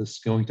globally. So this is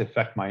going to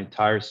affect my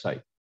entire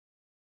site.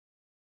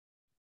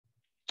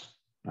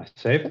 I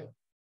save it.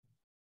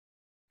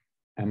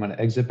 I'm going to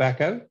exit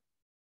back out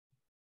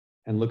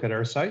and look at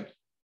our site.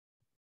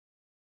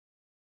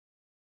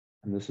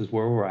 And this is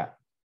where we're at.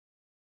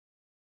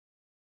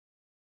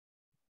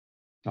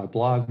 My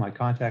blog, my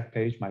contact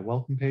page, my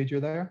welcome page are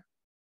there.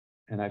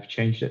 And I've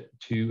changed it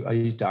to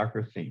a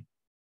darker theme.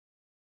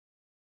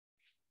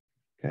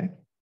 Okay.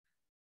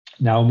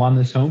 Now I'm on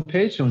this home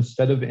page. So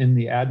instead of in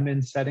the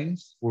admin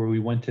settings where we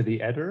went to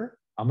the editor,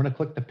 I'm going to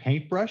click the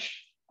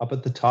paintbrush up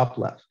at the top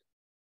left.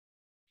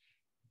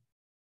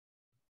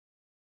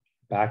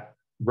 Back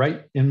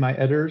right in my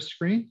editor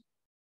screen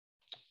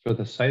for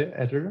the site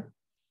editor.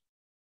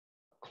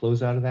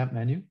 Close out of that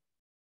menu.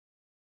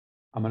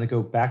 I'm going to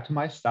go back to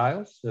my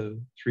styles. So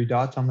 3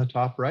 dots on the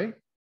top right,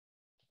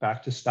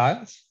 back to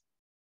styles.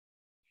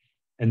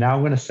 And now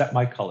I'm going to set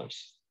my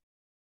colors.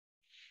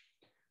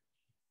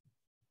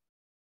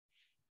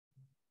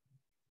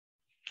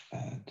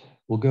 And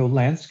we'll go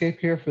landscape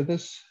here for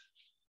this.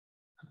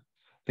 I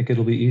think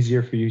it'll be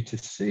easier for you to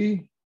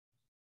see.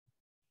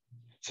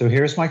 So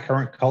here's my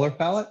current color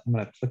palette. I'm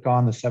going to click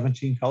on the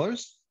 17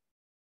 colors.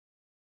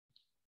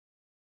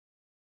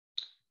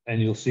 And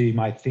you'll see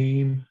my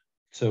theme.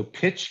 So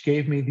pitch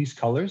gave me these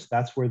colors.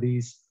 That's where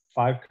these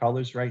 5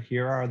 colors right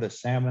here are: the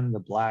salmon, the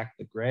black,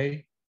 the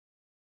gray.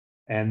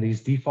 And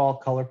these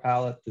default color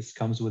palette, this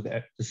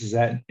is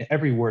at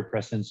every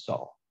WordPress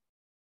install.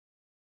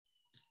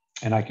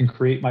 And I can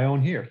create my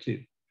own here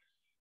too.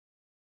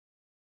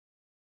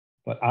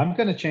 But I'm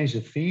going to change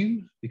the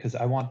theme because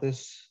I want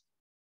this.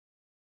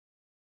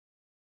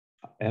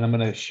 And I'm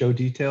going to show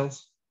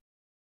details.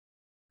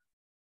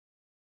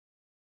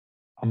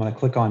 I'm going to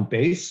click on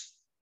base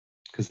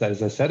because,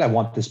 as I said, I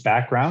want this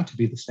background to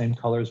be the same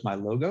color as my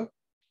logo.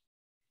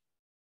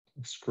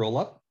 Scroll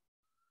up.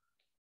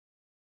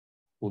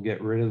 We'll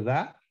get rid of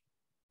that.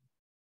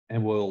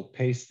 And we'll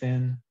paste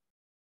in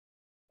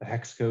the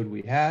hex code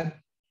we had.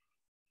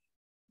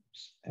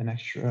 An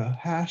extra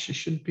hash, it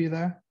shouldn't be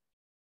there.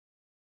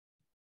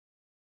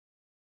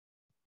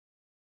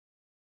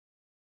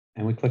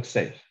 And we click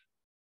save.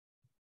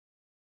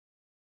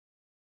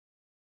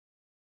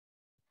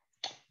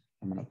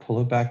 I'm going to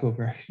pull it back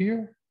over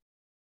here.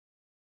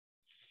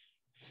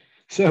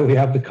 So we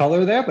have the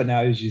color there, but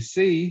now as you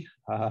see,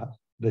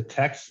 the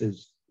text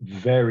is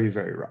very,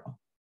 very wrong.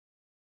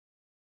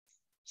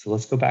 So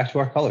let's go back to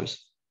our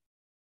colors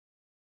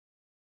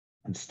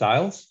and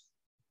styles.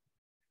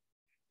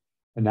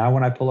 And now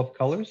when I pull up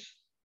colors,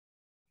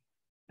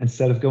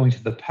 instead of going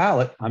to the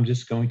palette, I'm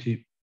just going to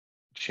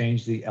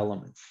change the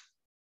elements.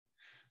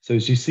 So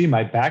as you see,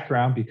 my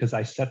background, because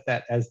I set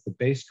that as the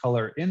base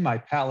color in my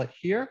palette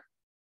here,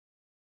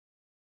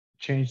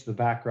 change the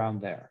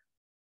background there.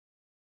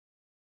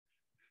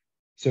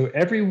 So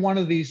every one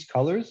of these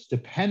colors,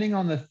 depending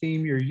on the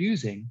theme you're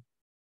using,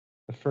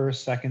 the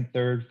first, second,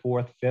 third,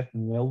 fourth, fifth,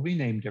 and they'll be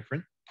named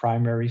different,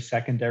 primary,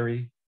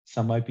 secondary,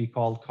 some might be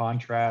called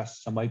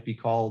contrast, some might be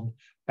called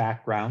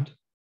background,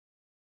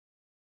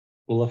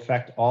 will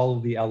affect all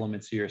of the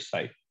elements of your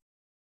site.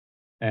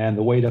 And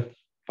the way to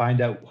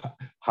find out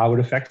how it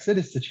affects it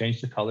is to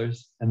change the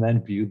colors and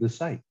then view the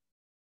site.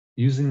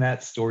 Using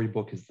that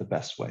storybook is the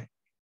best way.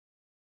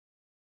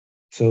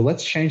 So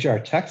let's change our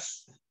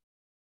text.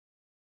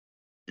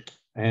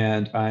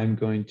 And I'm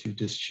going to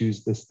just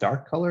choose this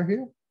dark color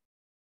here.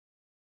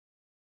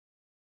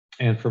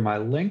 And for my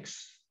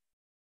links,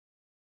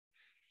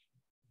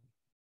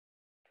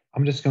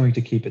 I'm just going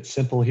to keep it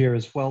simple here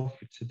as well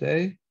for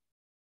today.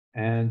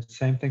 And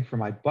same thing for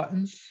my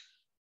buttons.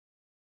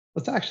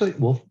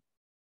 We'll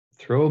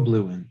throw a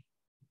blue in.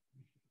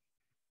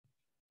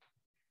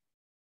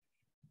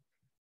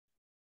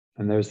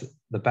 And there's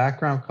the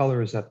background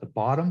color is at the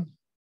bottom.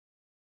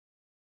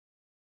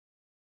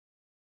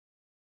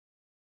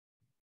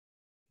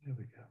 There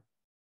we go.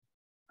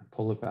 And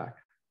pull it back.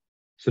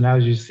 So now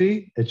as you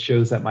see, it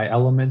shows that my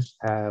elements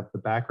have the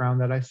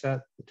background that I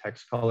set, the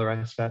text color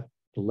I set,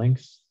 the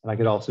links, and I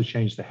could also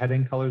change the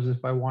heading colors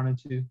if I wanted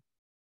to.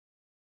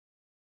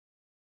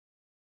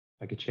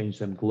 I could change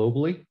them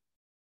globally,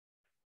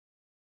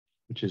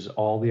 which is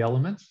all the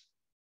elements,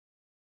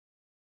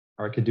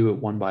 or I could do it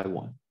one by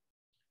one,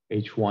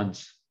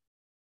 H1s,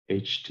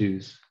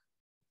 H2s.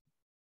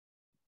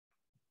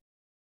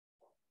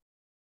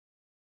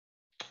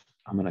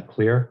 I'm going to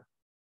clear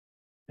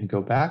and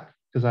go back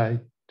because I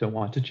don't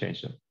want to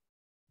change them.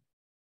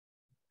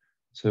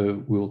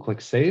 So we will click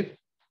save.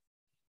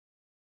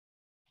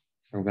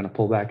 And we're going to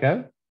pull back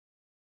out.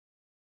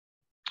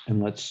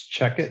 And let's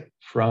check it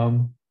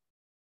from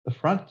the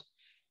front.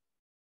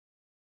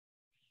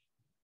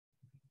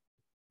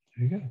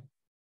 There you go.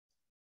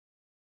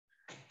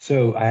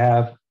 So I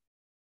have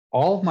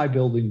all of my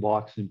building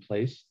blocks in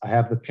place. I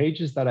have the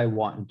pages that I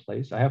want in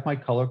place. I have my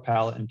color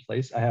palette in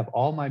place. I have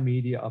all my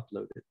media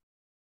uploaded.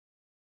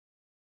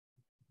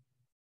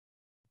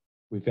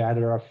 We've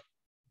added our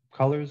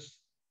colors.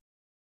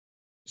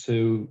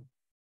 So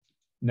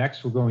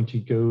next we're going to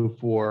go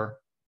for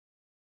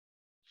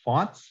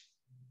fonts.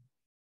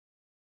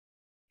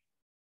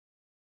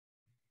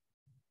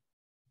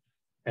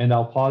 And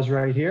I'll pause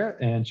right here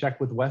and check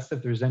with Wes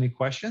if there's any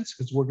questions,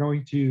 because we're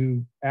going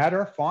to add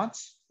our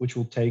fonts, which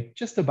will take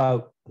just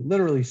about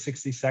literally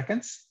 60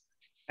 seconds.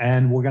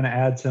 And we're going to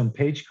add some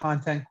page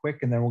content quick,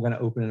 and then we're going to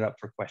open it up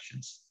for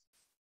questions.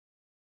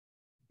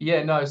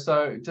 Yeah, no,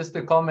 so just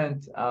a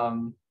comment,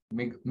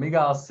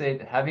 Miguel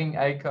said, having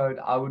a code,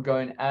 I would go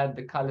and add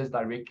the colors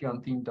directly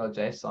on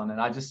theme.json. And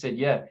I just said,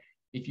 yeah,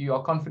 if you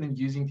are confident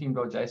using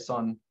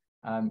theme.json,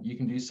 you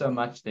can do so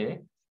much there.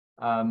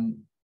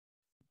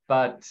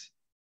 But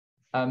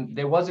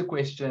there was a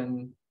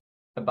question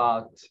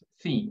about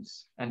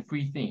themes and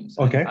free themes.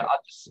 Okay. And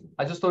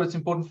I just thought it's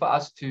important for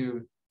us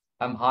to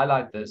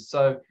highlight this.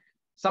 So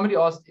somebody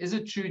asked, is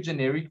it true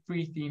generic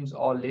free themes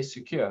are less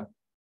secure?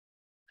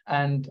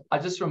 And I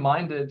just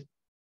reminded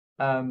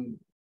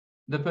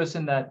the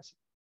person that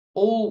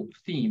all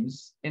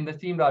themes in the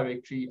theme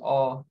directory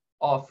are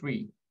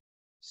free.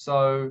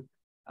 So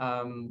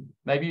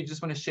maybe you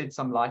just want to shed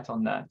some light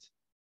on that.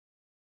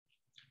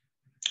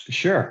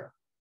 Sure.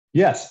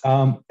 Yes.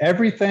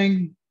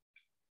 Everything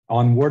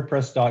on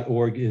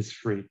WordPress.org is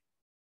free.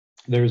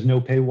 There's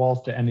no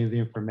paywalls to any of the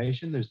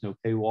information. There's no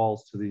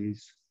paywalls to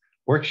these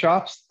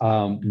workshops.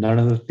 None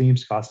of the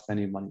themes cost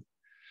any money.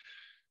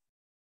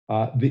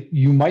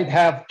 You might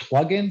have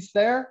plugins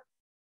there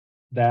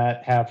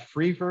that have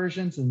free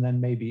versions and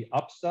then maybe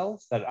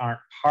upsells that aren't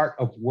part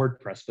of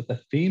WordPress, but the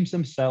themes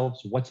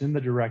themselves, what's in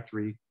the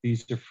directory,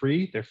 these are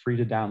free, they're free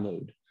to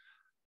download.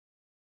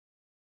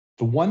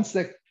 The ones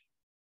that,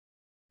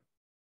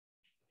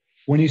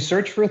 when you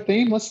search for a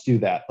theme, let's do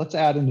that. Let's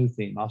add a new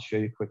theme. I'll show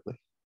you quickly.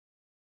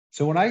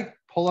 So when I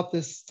pull up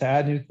this to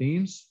add new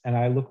themes and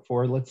I look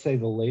for, let's say,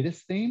 the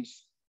latest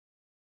themes,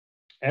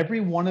 every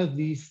one of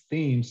these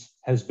themes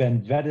has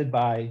been vetted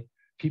by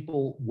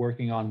people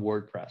working on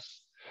WordPress.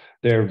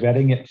 They're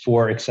vetting it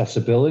for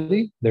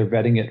accessibility. They're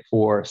vetting it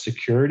for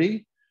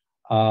security,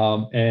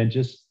 and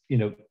just, you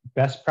know,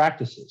 best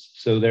practices.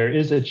 So there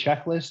is a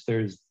checklist.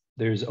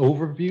 There's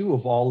overview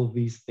of all of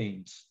these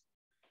themes.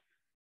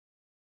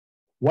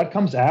 What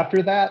comes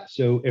after that?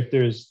 So if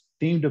there's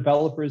theme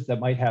developers that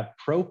might have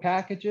pro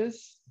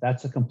packages,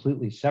 that's a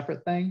completely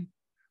separate thing.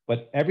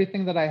 But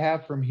everything that I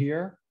have from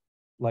here,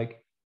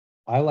 like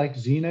I like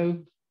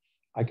Zeno,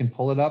 I can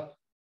pull it up.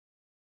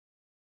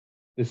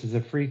 This is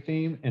a free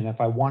theme. And if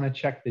I want to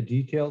check the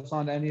details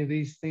on any of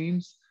these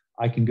themes,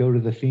 I can go to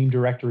the theme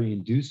directory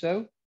and do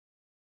so.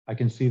 I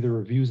can see the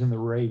reviews and the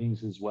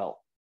ratings as well.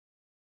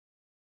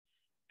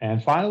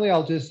 And finally,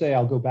 I'll just say,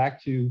 I'll go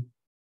back to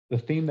the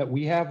theme that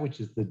we have, which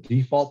is the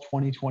default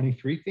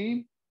 2023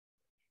 theme.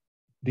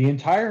 The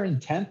entire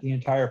intent, the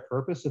entire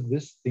purpose of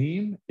this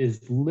theme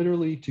is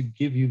literally to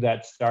give you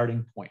that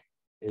starting point.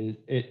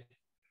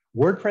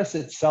 WordPress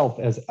itself,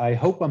 as I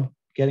hope I'm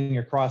getting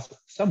across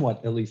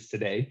somewhat, at least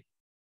today,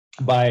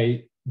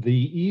 by the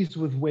ease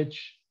with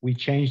which we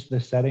changed the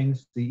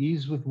settings, the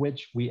ease with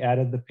which we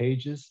added the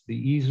pages, the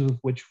ease with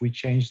which we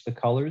changed the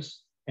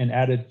colors and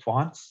added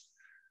fonts,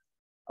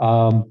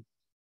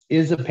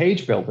 is a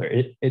page builder.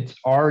 It's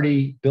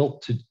already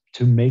built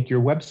to make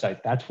your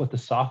website. That's what the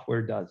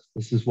software does.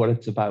 This is what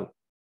it's about.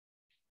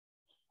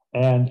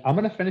 And I'm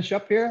going to finish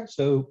up here.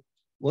 So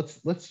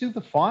let's do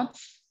the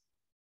fonts.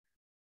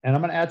 And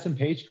I'm going to add some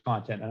page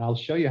content, and I'll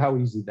show you how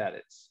easy that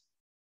is.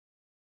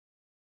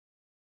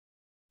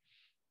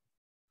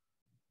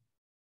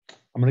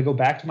 I'm going to go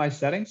back to my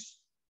settings.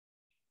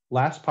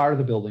 Last part of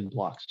the building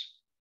blocks.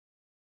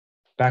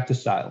 Back to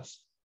styles.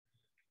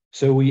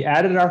 So we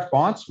added our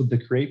fonts with the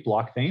create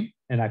block theme,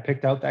 and I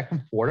picked out that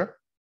Comforter.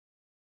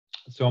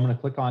 So I'm going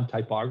to click on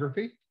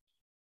typography,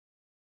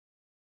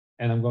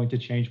 and I'm going to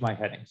change my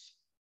headings.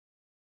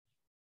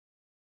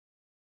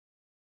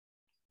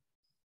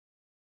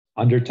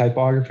 Under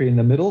typography in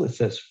the middle, it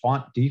says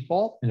font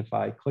default. And if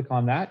I click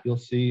on that, you'll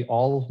see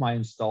all of my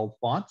installed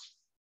fonts.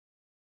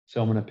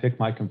 So I'm going to pick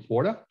my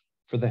Comforter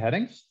for the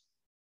headings.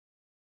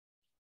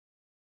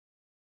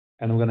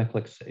 And I'm going to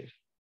click save.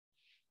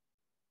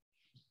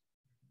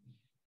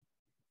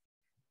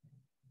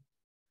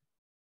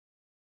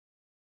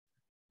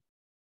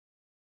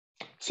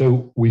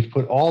 So we've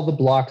put all the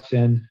blocks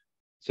in.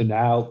 So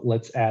now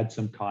let's add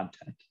some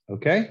content.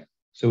 Okay.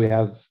 So we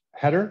have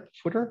header,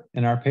 footer,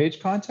 in our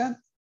page content.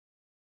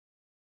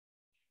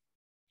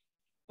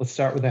 Let's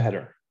start with the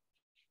header.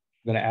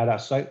 We're going to add our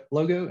site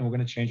logo, and we're going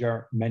to change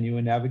our menu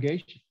and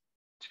navigation.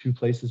 Two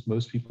places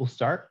most people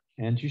start,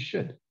 and you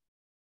should.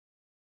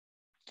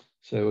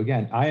 So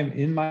again, I am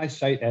in my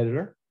site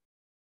editor.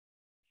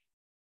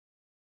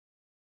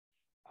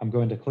 I'm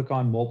going to click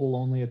on mobile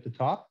only at the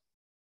top,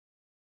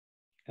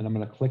 and I'm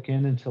going to click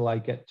in until I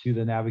get to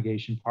the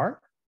navigation part.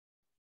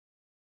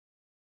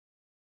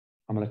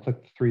 I'm going to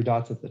click the three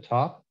dots at the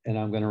top, and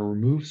I'm going to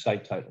remove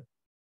site title.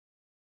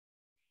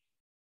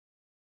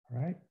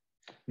 All right.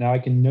 Now I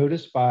can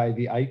notice by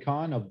the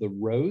icon of the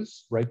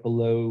rows right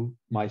below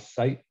my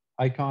site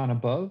icon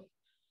above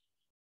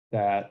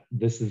that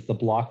this is the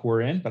block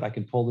we're in, but I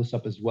can pull this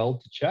up as well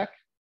to check.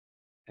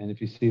 And if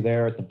you see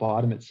there at the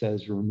bottom, it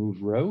says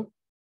remove row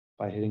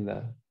by hitting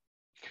the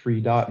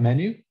three dot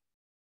menu.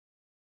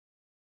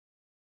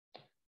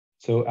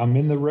 So I'm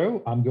in the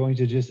row. I'm going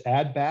to just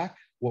add back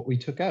what we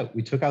took out.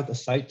 We took out the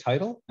site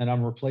title, and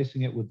I'm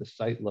replacing it with the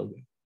site logo.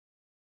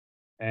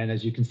 And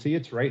as you can see,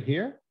 it's right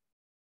here.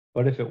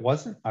 But if it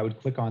wasn't, I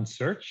would click on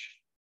search.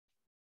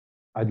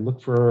 I'd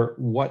look for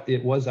what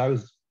it was I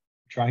was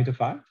trying to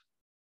find,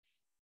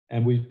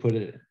 and we put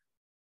it in.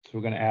 So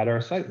we're going to add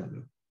our site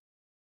logo.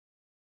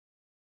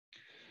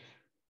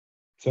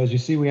 So as you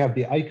see, we have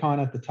the icon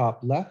at the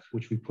top left,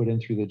 which we put in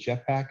through the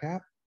Jetpack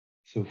app.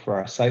 So for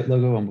our site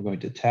logo, I'm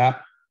going to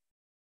tap.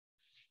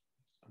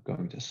 I'm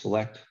going to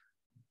select.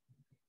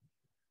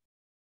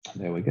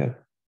 There we go.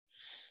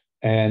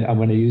 And I'm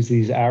going to use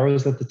these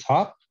arrows at the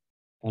top,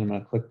 and I'm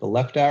going to click the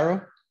left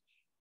arrow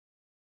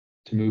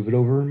to move it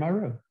over in my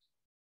row.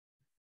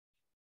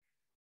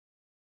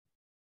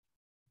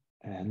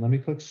 And let me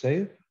click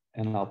save,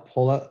 and I'll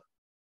pull up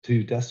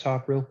to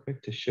desktop real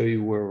quick to show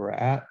you where we're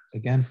at,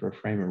 again, for a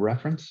frame of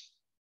reference.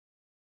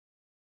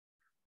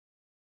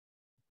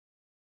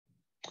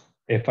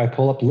 If I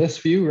pull up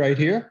list view right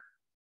here,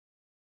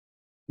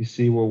 you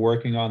see we're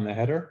working on the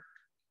header.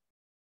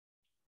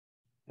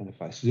 And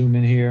if I zoom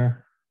in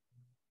here,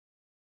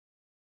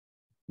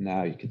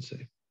 now you can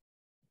see,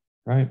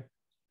 right?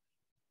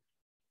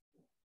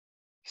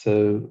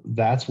 So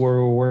that's where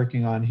we're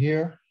working on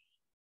here.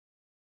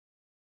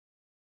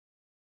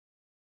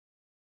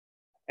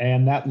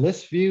 And that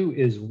list view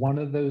is one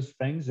of those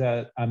things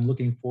that I'm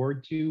looking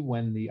forward to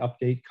when the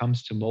update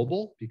comes to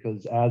mobile,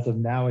 because as of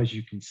now, as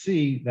you can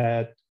see,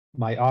 that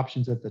my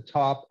options at the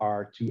top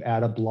are to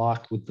add a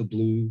block with the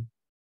blue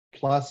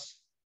plus,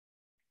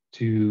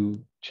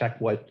 to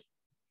check what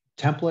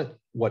template,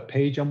 what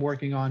page I'm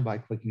working on by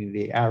clicking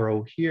the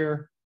arrow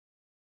here,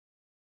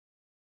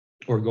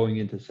 or going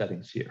into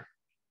settings here.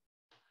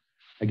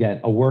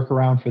 Again, a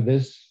workaround for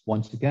this,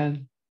 once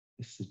again,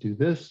 is to do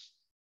this,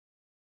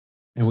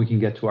 and we can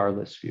get to our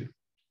list view.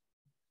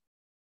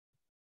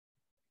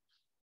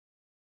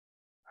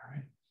 All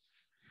right.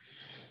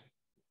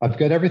 I've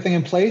got everything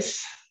in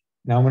place.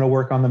 Now I'm going to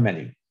work on the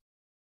menu.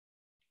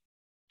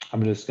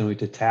 I'm just going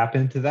to tap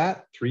into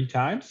that 3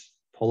 times,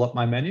 pull up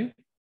my menu.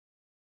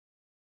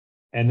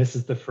 And this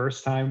is the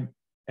first time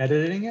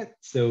editing it.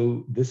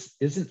 So this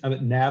isn't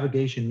a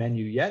navigation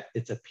menu yet.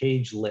 It's a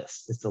page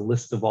list. It's a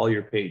list of all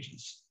your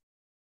pages.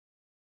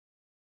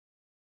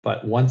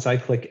 But once I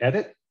click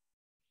edit,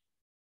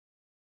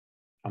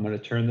 I'm going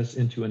to turn this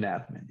into a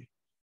nav menu.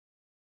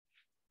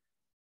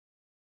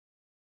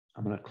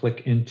 I'm going to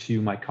click into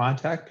my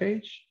contact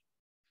page,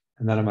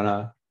 and then I'm going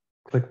to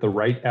click the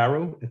right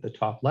arrow at the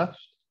top left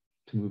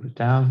to move it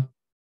down.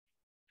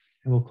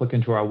 And we'll click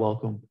into our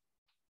welcome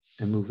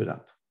and move it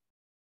up.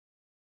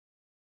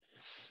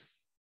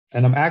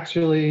 And I'm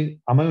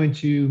going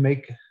to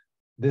make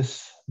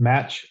this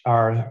match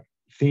our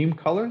theme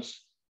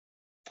colors.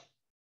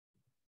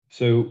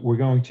 So we're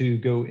going to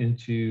go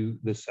into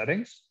the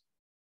settings.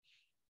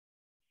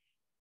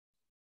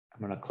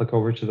 I'm going to click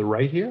over to the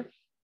right here.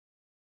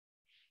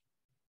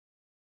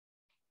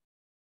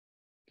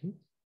 Okay.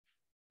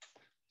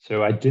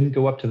 So I didn't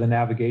go up to the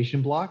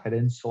navigation block. I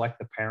didn't select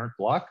the parent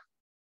block.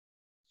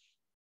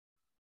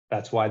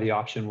 That's why the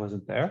option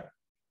wasn't there.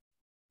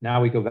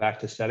 Now we go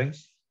back to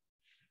settings.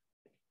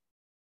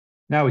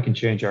 Now we can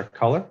change our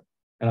color,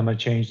 and I'm going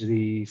to change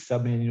the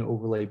submenu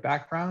overlay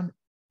background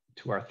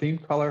to our theme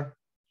color.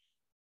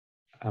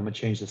 I'm going to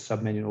change the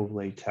submenu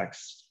overlay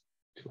text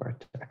to our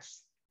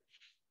text.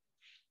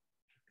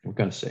 We're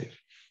going to save.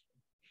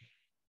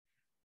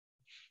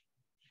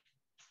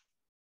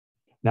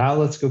 Now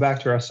let's go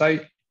back to our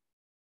site.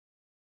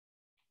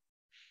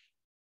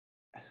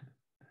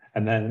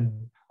 And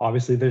then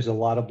obviously there's a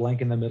lot of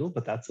blank in the middle,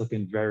 but that's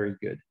looking very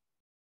good.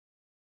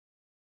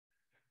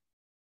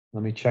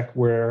 Let me check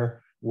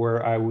where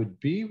I would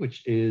be,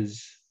 which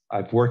is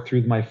I've worked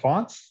through my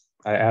fonts.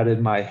 I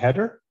added my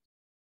header.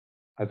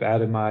 I've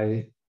added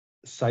my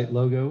site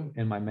logo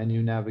and my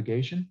menu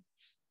navigation.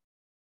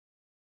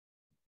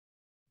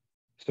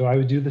 So I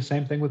would do the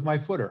same thing with my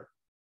footer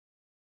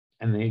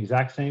in the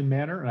exact same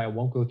manner. And I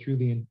won't go through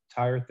the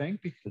entire thing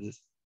because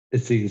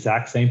it's the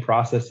exact same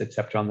process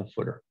except on the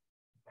footer.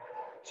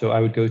 So I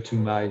would go to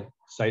my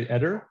site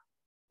editor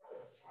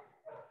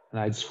and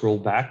I'd scroll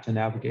back to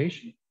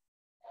navigation.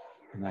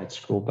 And I'd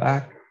scroll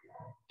back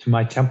to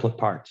my template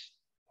parts.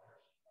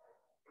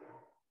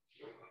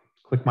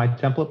 Click my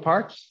template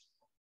parts,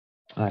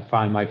 and I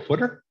find my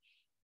footer.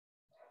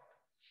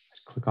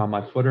 Click on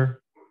my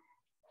footer,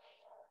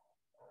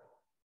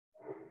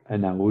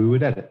 and now we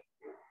would edit.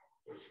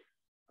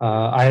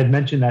 I had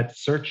mentioned that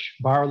search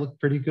bar looked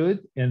pretty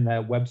good in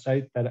that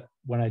website that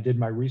when I did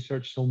my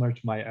research similar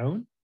to my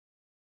own.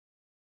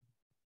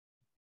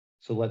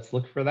 So let's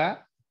look for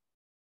that.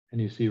 And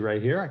you see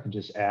right here, I can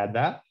just add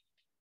that.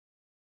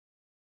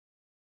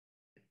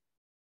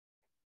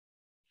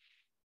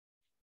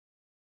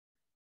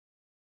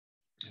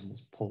 And we'll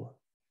pull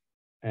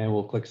it. And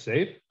we'll click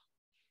save.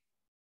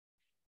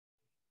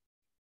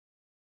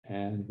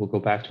 And we'll go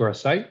back to our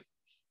site.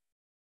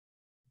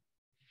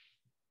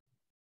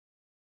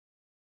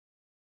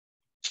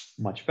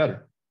 Much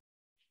better.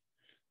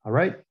 All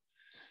right.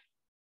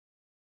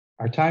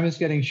 Our time is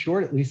getting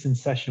short, at least in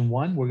session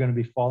 1. We're going to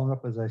be following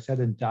up, as I said,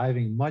 and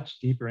diving much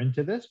deeper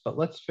into this, but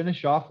let's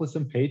finish off with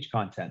some page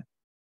content.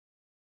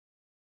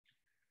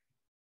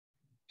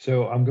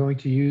 So I'm going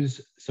to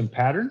use some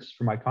patterns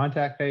for my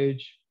contact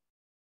page.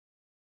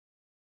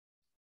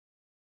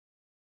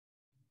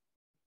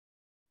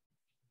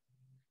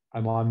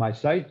 I'm on my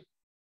site.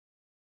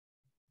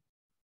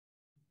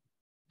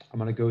 I'm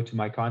going to go to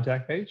my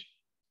contact page.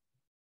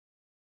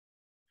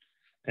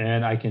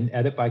 And I can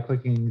edit by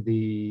clicking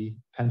the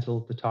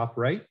pencil at the top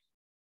right.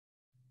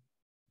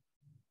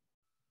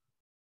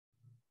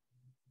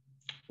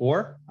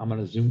 Or I'm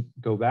going to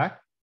go back.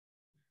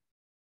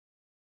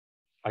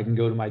 I can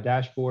go to my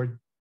dashboard.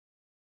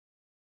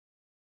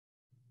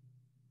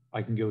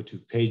 I can go to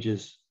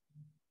pages.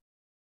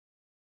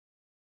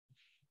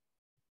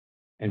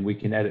 And we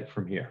can edit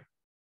from here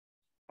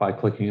by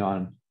clicking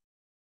on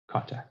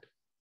contact.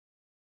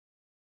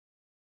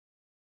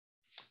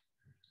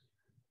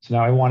 So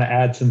now I want to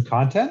add some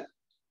content,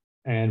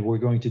 and we're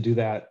going to do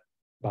that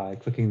by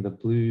clicking the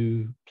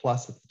blue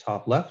plus at the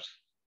top left,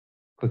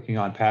 clicking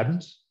on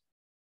patterns.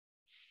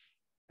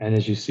 And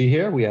as you see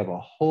here, we have a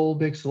whole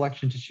big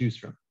selection to choose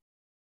from.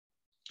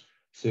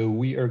 So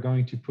we are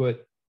going to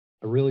put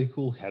a really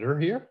cool header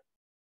here.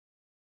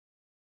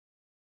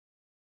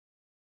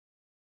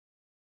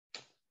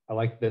 I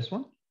like this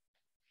one.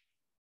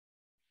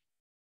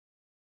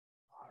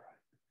 All right.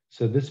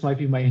 So this might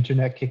be my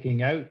internet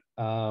kicking out.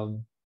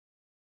 So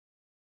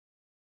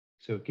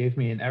it gave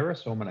me an error.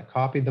 So I'm going to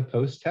copy the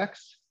post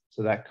text.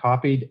 So that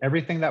copied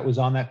everything that was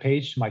on that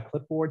page to my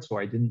clipboard so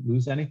I didn't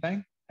lose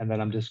anything. And then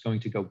I'm just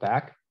going to go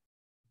back.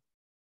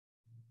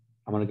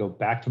 I'm going to go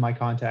back to my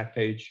contact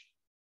page.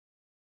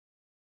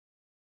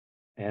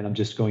 And I'm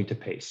just going to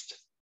paste.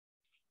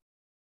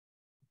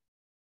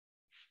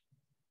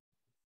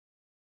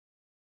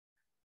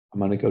 I'm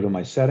going to go to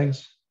my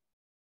settings.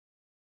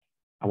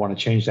 I want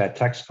to change that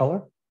text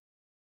color.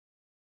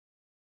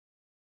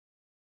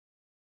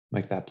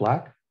 Make that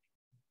black.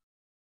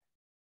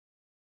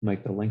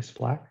 Make the links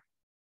black.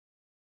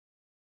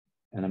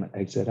 And I'm going to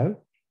exit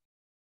out.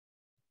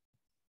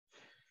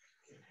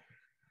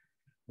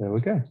 There we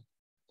go.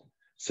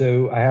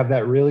 So I have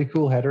that really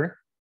cool header.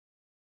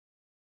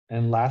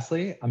 And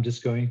lastly, I'm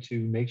just going to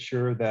make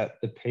sure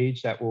that the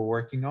page that we're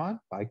working on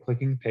by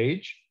clicking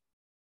page.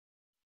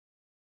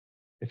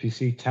 If you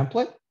see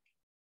template,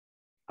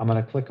 I'm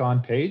going to click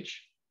on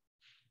page.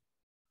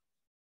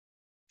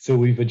 So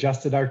we've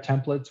adjusted our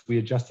templates. We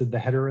adjusted the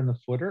header and the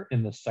footer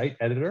in the site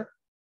editor.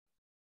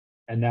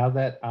 And now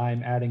that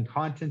I'm adding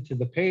content to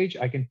the page,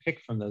 I can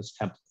pick from those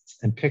templates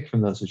and pick from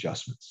those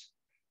adjustments.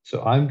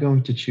 So I'm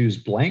going to choose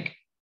blank,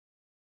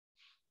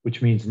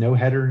 which means no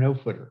header, no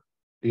footer.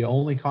 The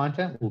only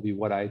content will be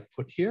what I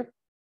put here.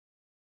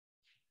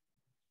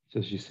 So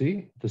as you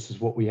see, this is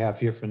what we have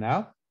here for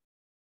now.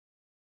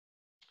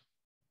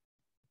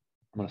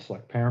 I'm going to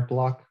select parent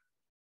block.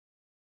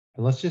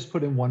 And let's just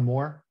put in one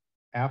more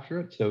after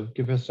it. So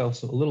give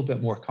ourselves a little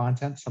bit more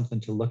content, something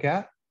to look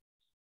at.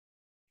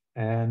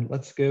 And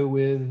let's go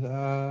with,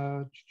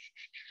 how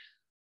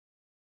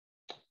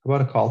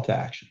about a call to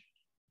action?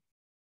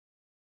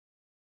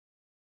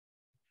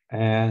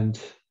 And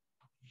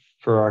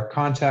for our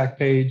contact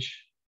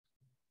page,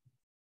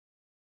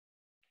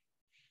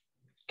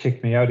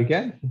 kick me out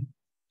again.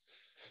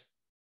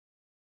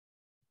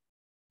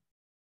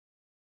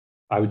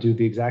 I would do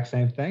the exact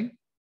same thing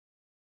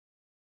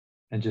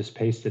and just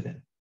paste it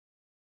in.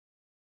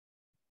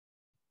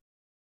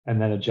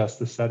 And then adjust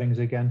the settings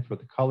again for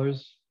the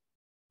colors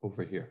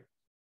over here.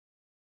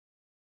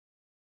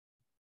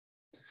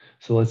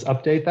 So let's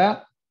update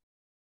that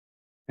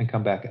and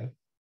come back out.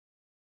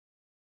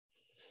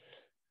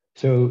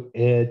 So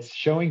it's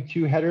showing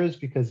two headers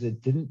because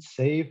it didn't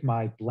save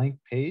my blank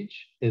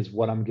page is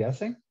what I'm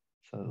guessing.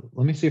 So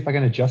let me see if I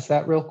can adjust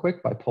that real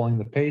quick by pulling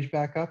the page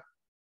back up.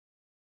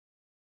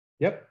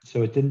 Yep,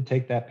 so it didn't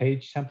take that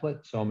page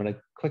template. So I'm going to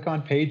click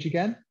on page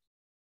again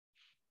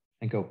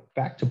and go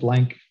back to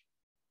blank.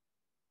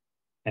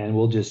 And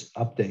we'll just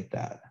update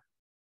that.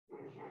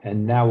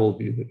 And now we'll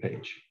view the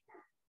page.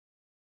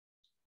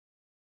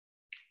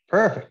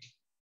 Perfect.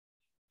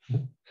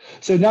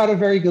 So not a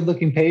very good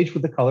looking page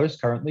with the colors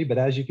currently, but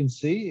as you can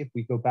see, if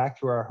we go back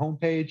to our home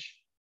page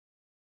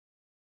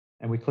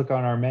and we click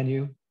on our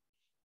menu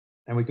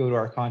and we go to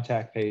our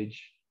contact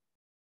page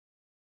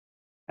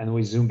and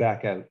we zoom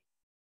back out.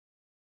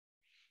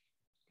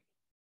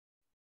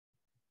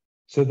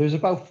 So there's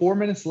about 4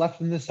 minutes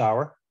left in this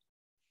hour.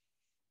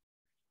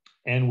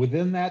 And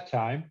within that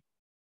time,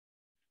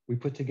 we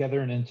put together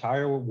an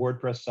entire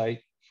WordPress site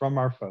from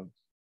our phones.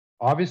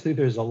 Obviously,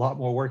 there's a lot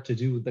more work to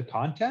do with the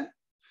content,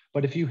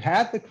 but if you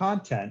had the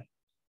content,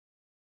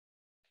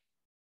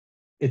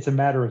 it's a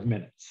matter of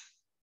minutes.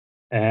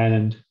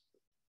 And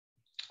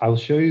I will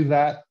show you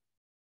that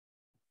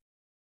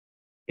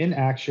in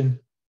action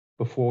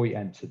before we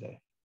end today.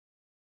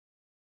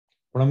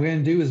 What I'm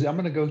going to do is I'm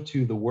going to go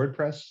to the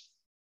WordPress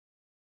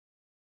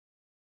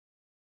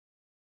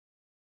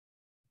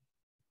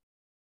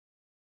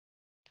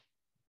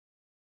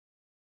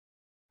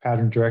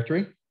pattern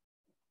directory.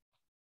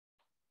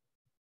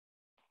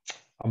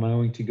 I'm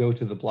going to go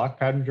to the block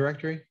pattern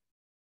directory.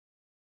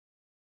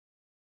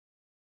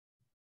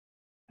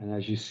 And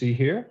as you see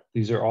here,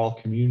 these are all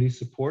community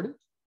supported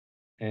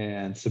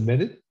and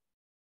submitted.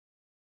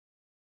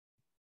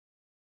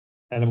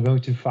 And I'm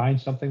going to find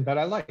something that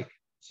I like.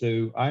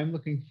 So I'm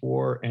looking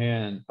for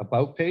an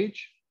about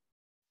page.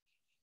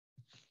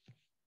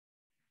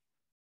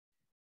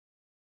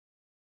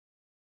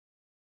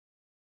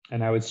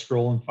 And I would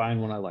scroll and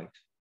find one I liked.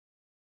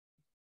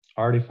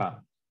 Already found.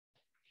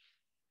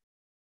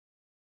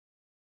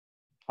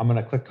 I'm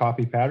going to click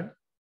copy pattern.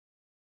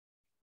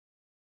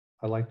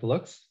 I like the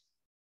looks.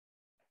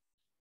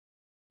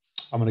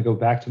 I'm going to go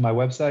back to my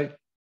website.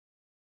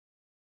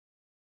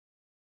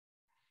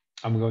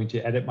 I'm going to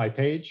edit my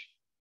page.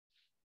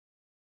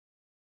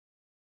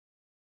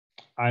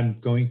 I'm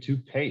going to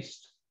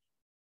paste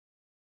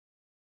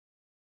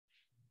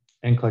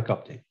and click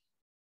update.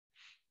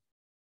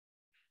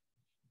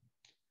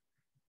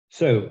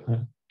 So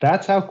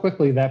that's how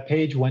quickly that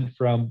page went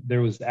from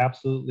there was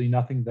absolutely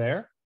nothing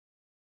there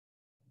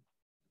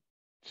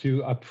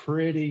to a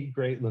pretty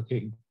great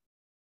looking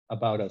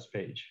about us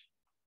page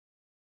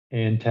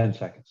in 10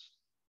 seconds.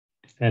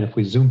 And if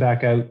we zoom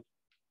back out,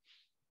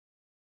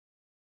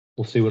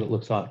 we'll see what it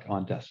looks like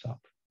on desktop.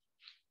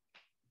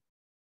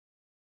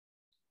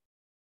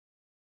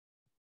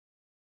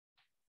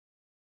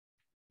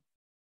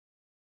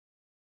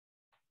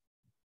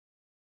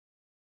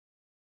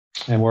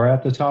 And we're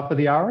at the top of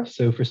the hour.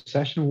 So for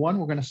session one,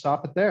 we're going to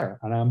stop it there.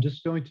 And I'm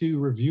just going to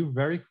review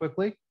very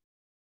quickly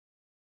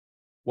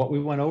what we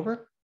went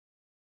over.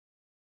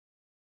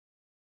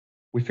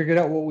 We figured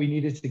out what we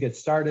needed to get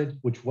started,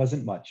 which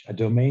wasn't much: a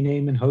domain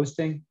name and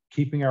hosting,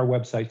 keeping our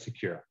website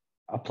secure,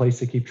 a place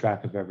to keep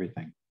track of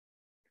everything.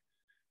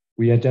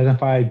 We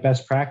identified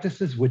best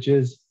practices, which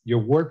is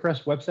your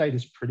WordPress website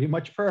is pretty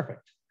much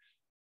perfect.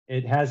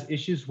 It has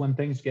issues when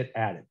things get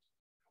added.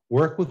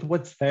 Work with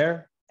what's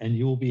there, and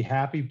you will be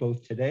happy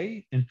both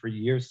today and for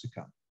years to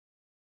come.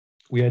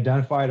 We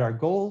identified our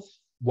goals,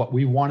 what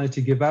we wanted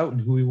to give out and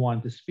who we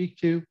wanted to speak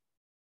to.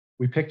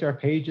 We picked our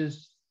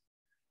pages.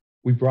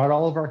 We brought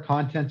all of our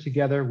content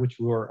together, which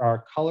were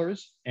our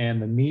colors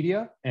and the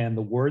media and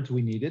the words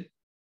we needed.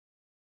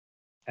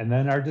 And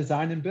then our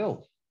design and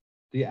build.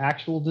 The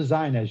actual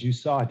design, as you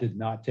saw, did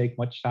not take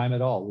much time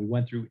at all. We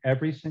went through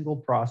every single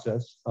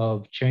process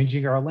of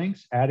changing our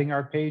links, adding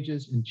our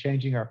pages, and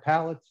changing our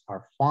palettes,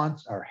 our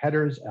fonts, our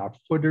headers, our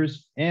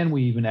footers, and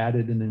we even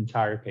added an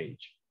entire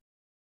page.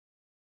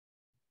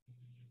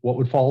 What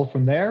would follow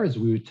from there is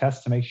we would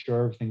test to make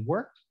sure everything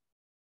worked.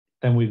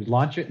 Then we'd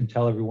launch it and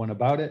tell everyone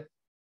about it.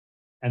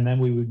 And then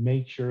we would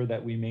make sure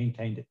that we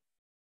maintained it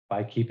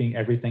by keeping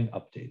everything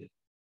updated.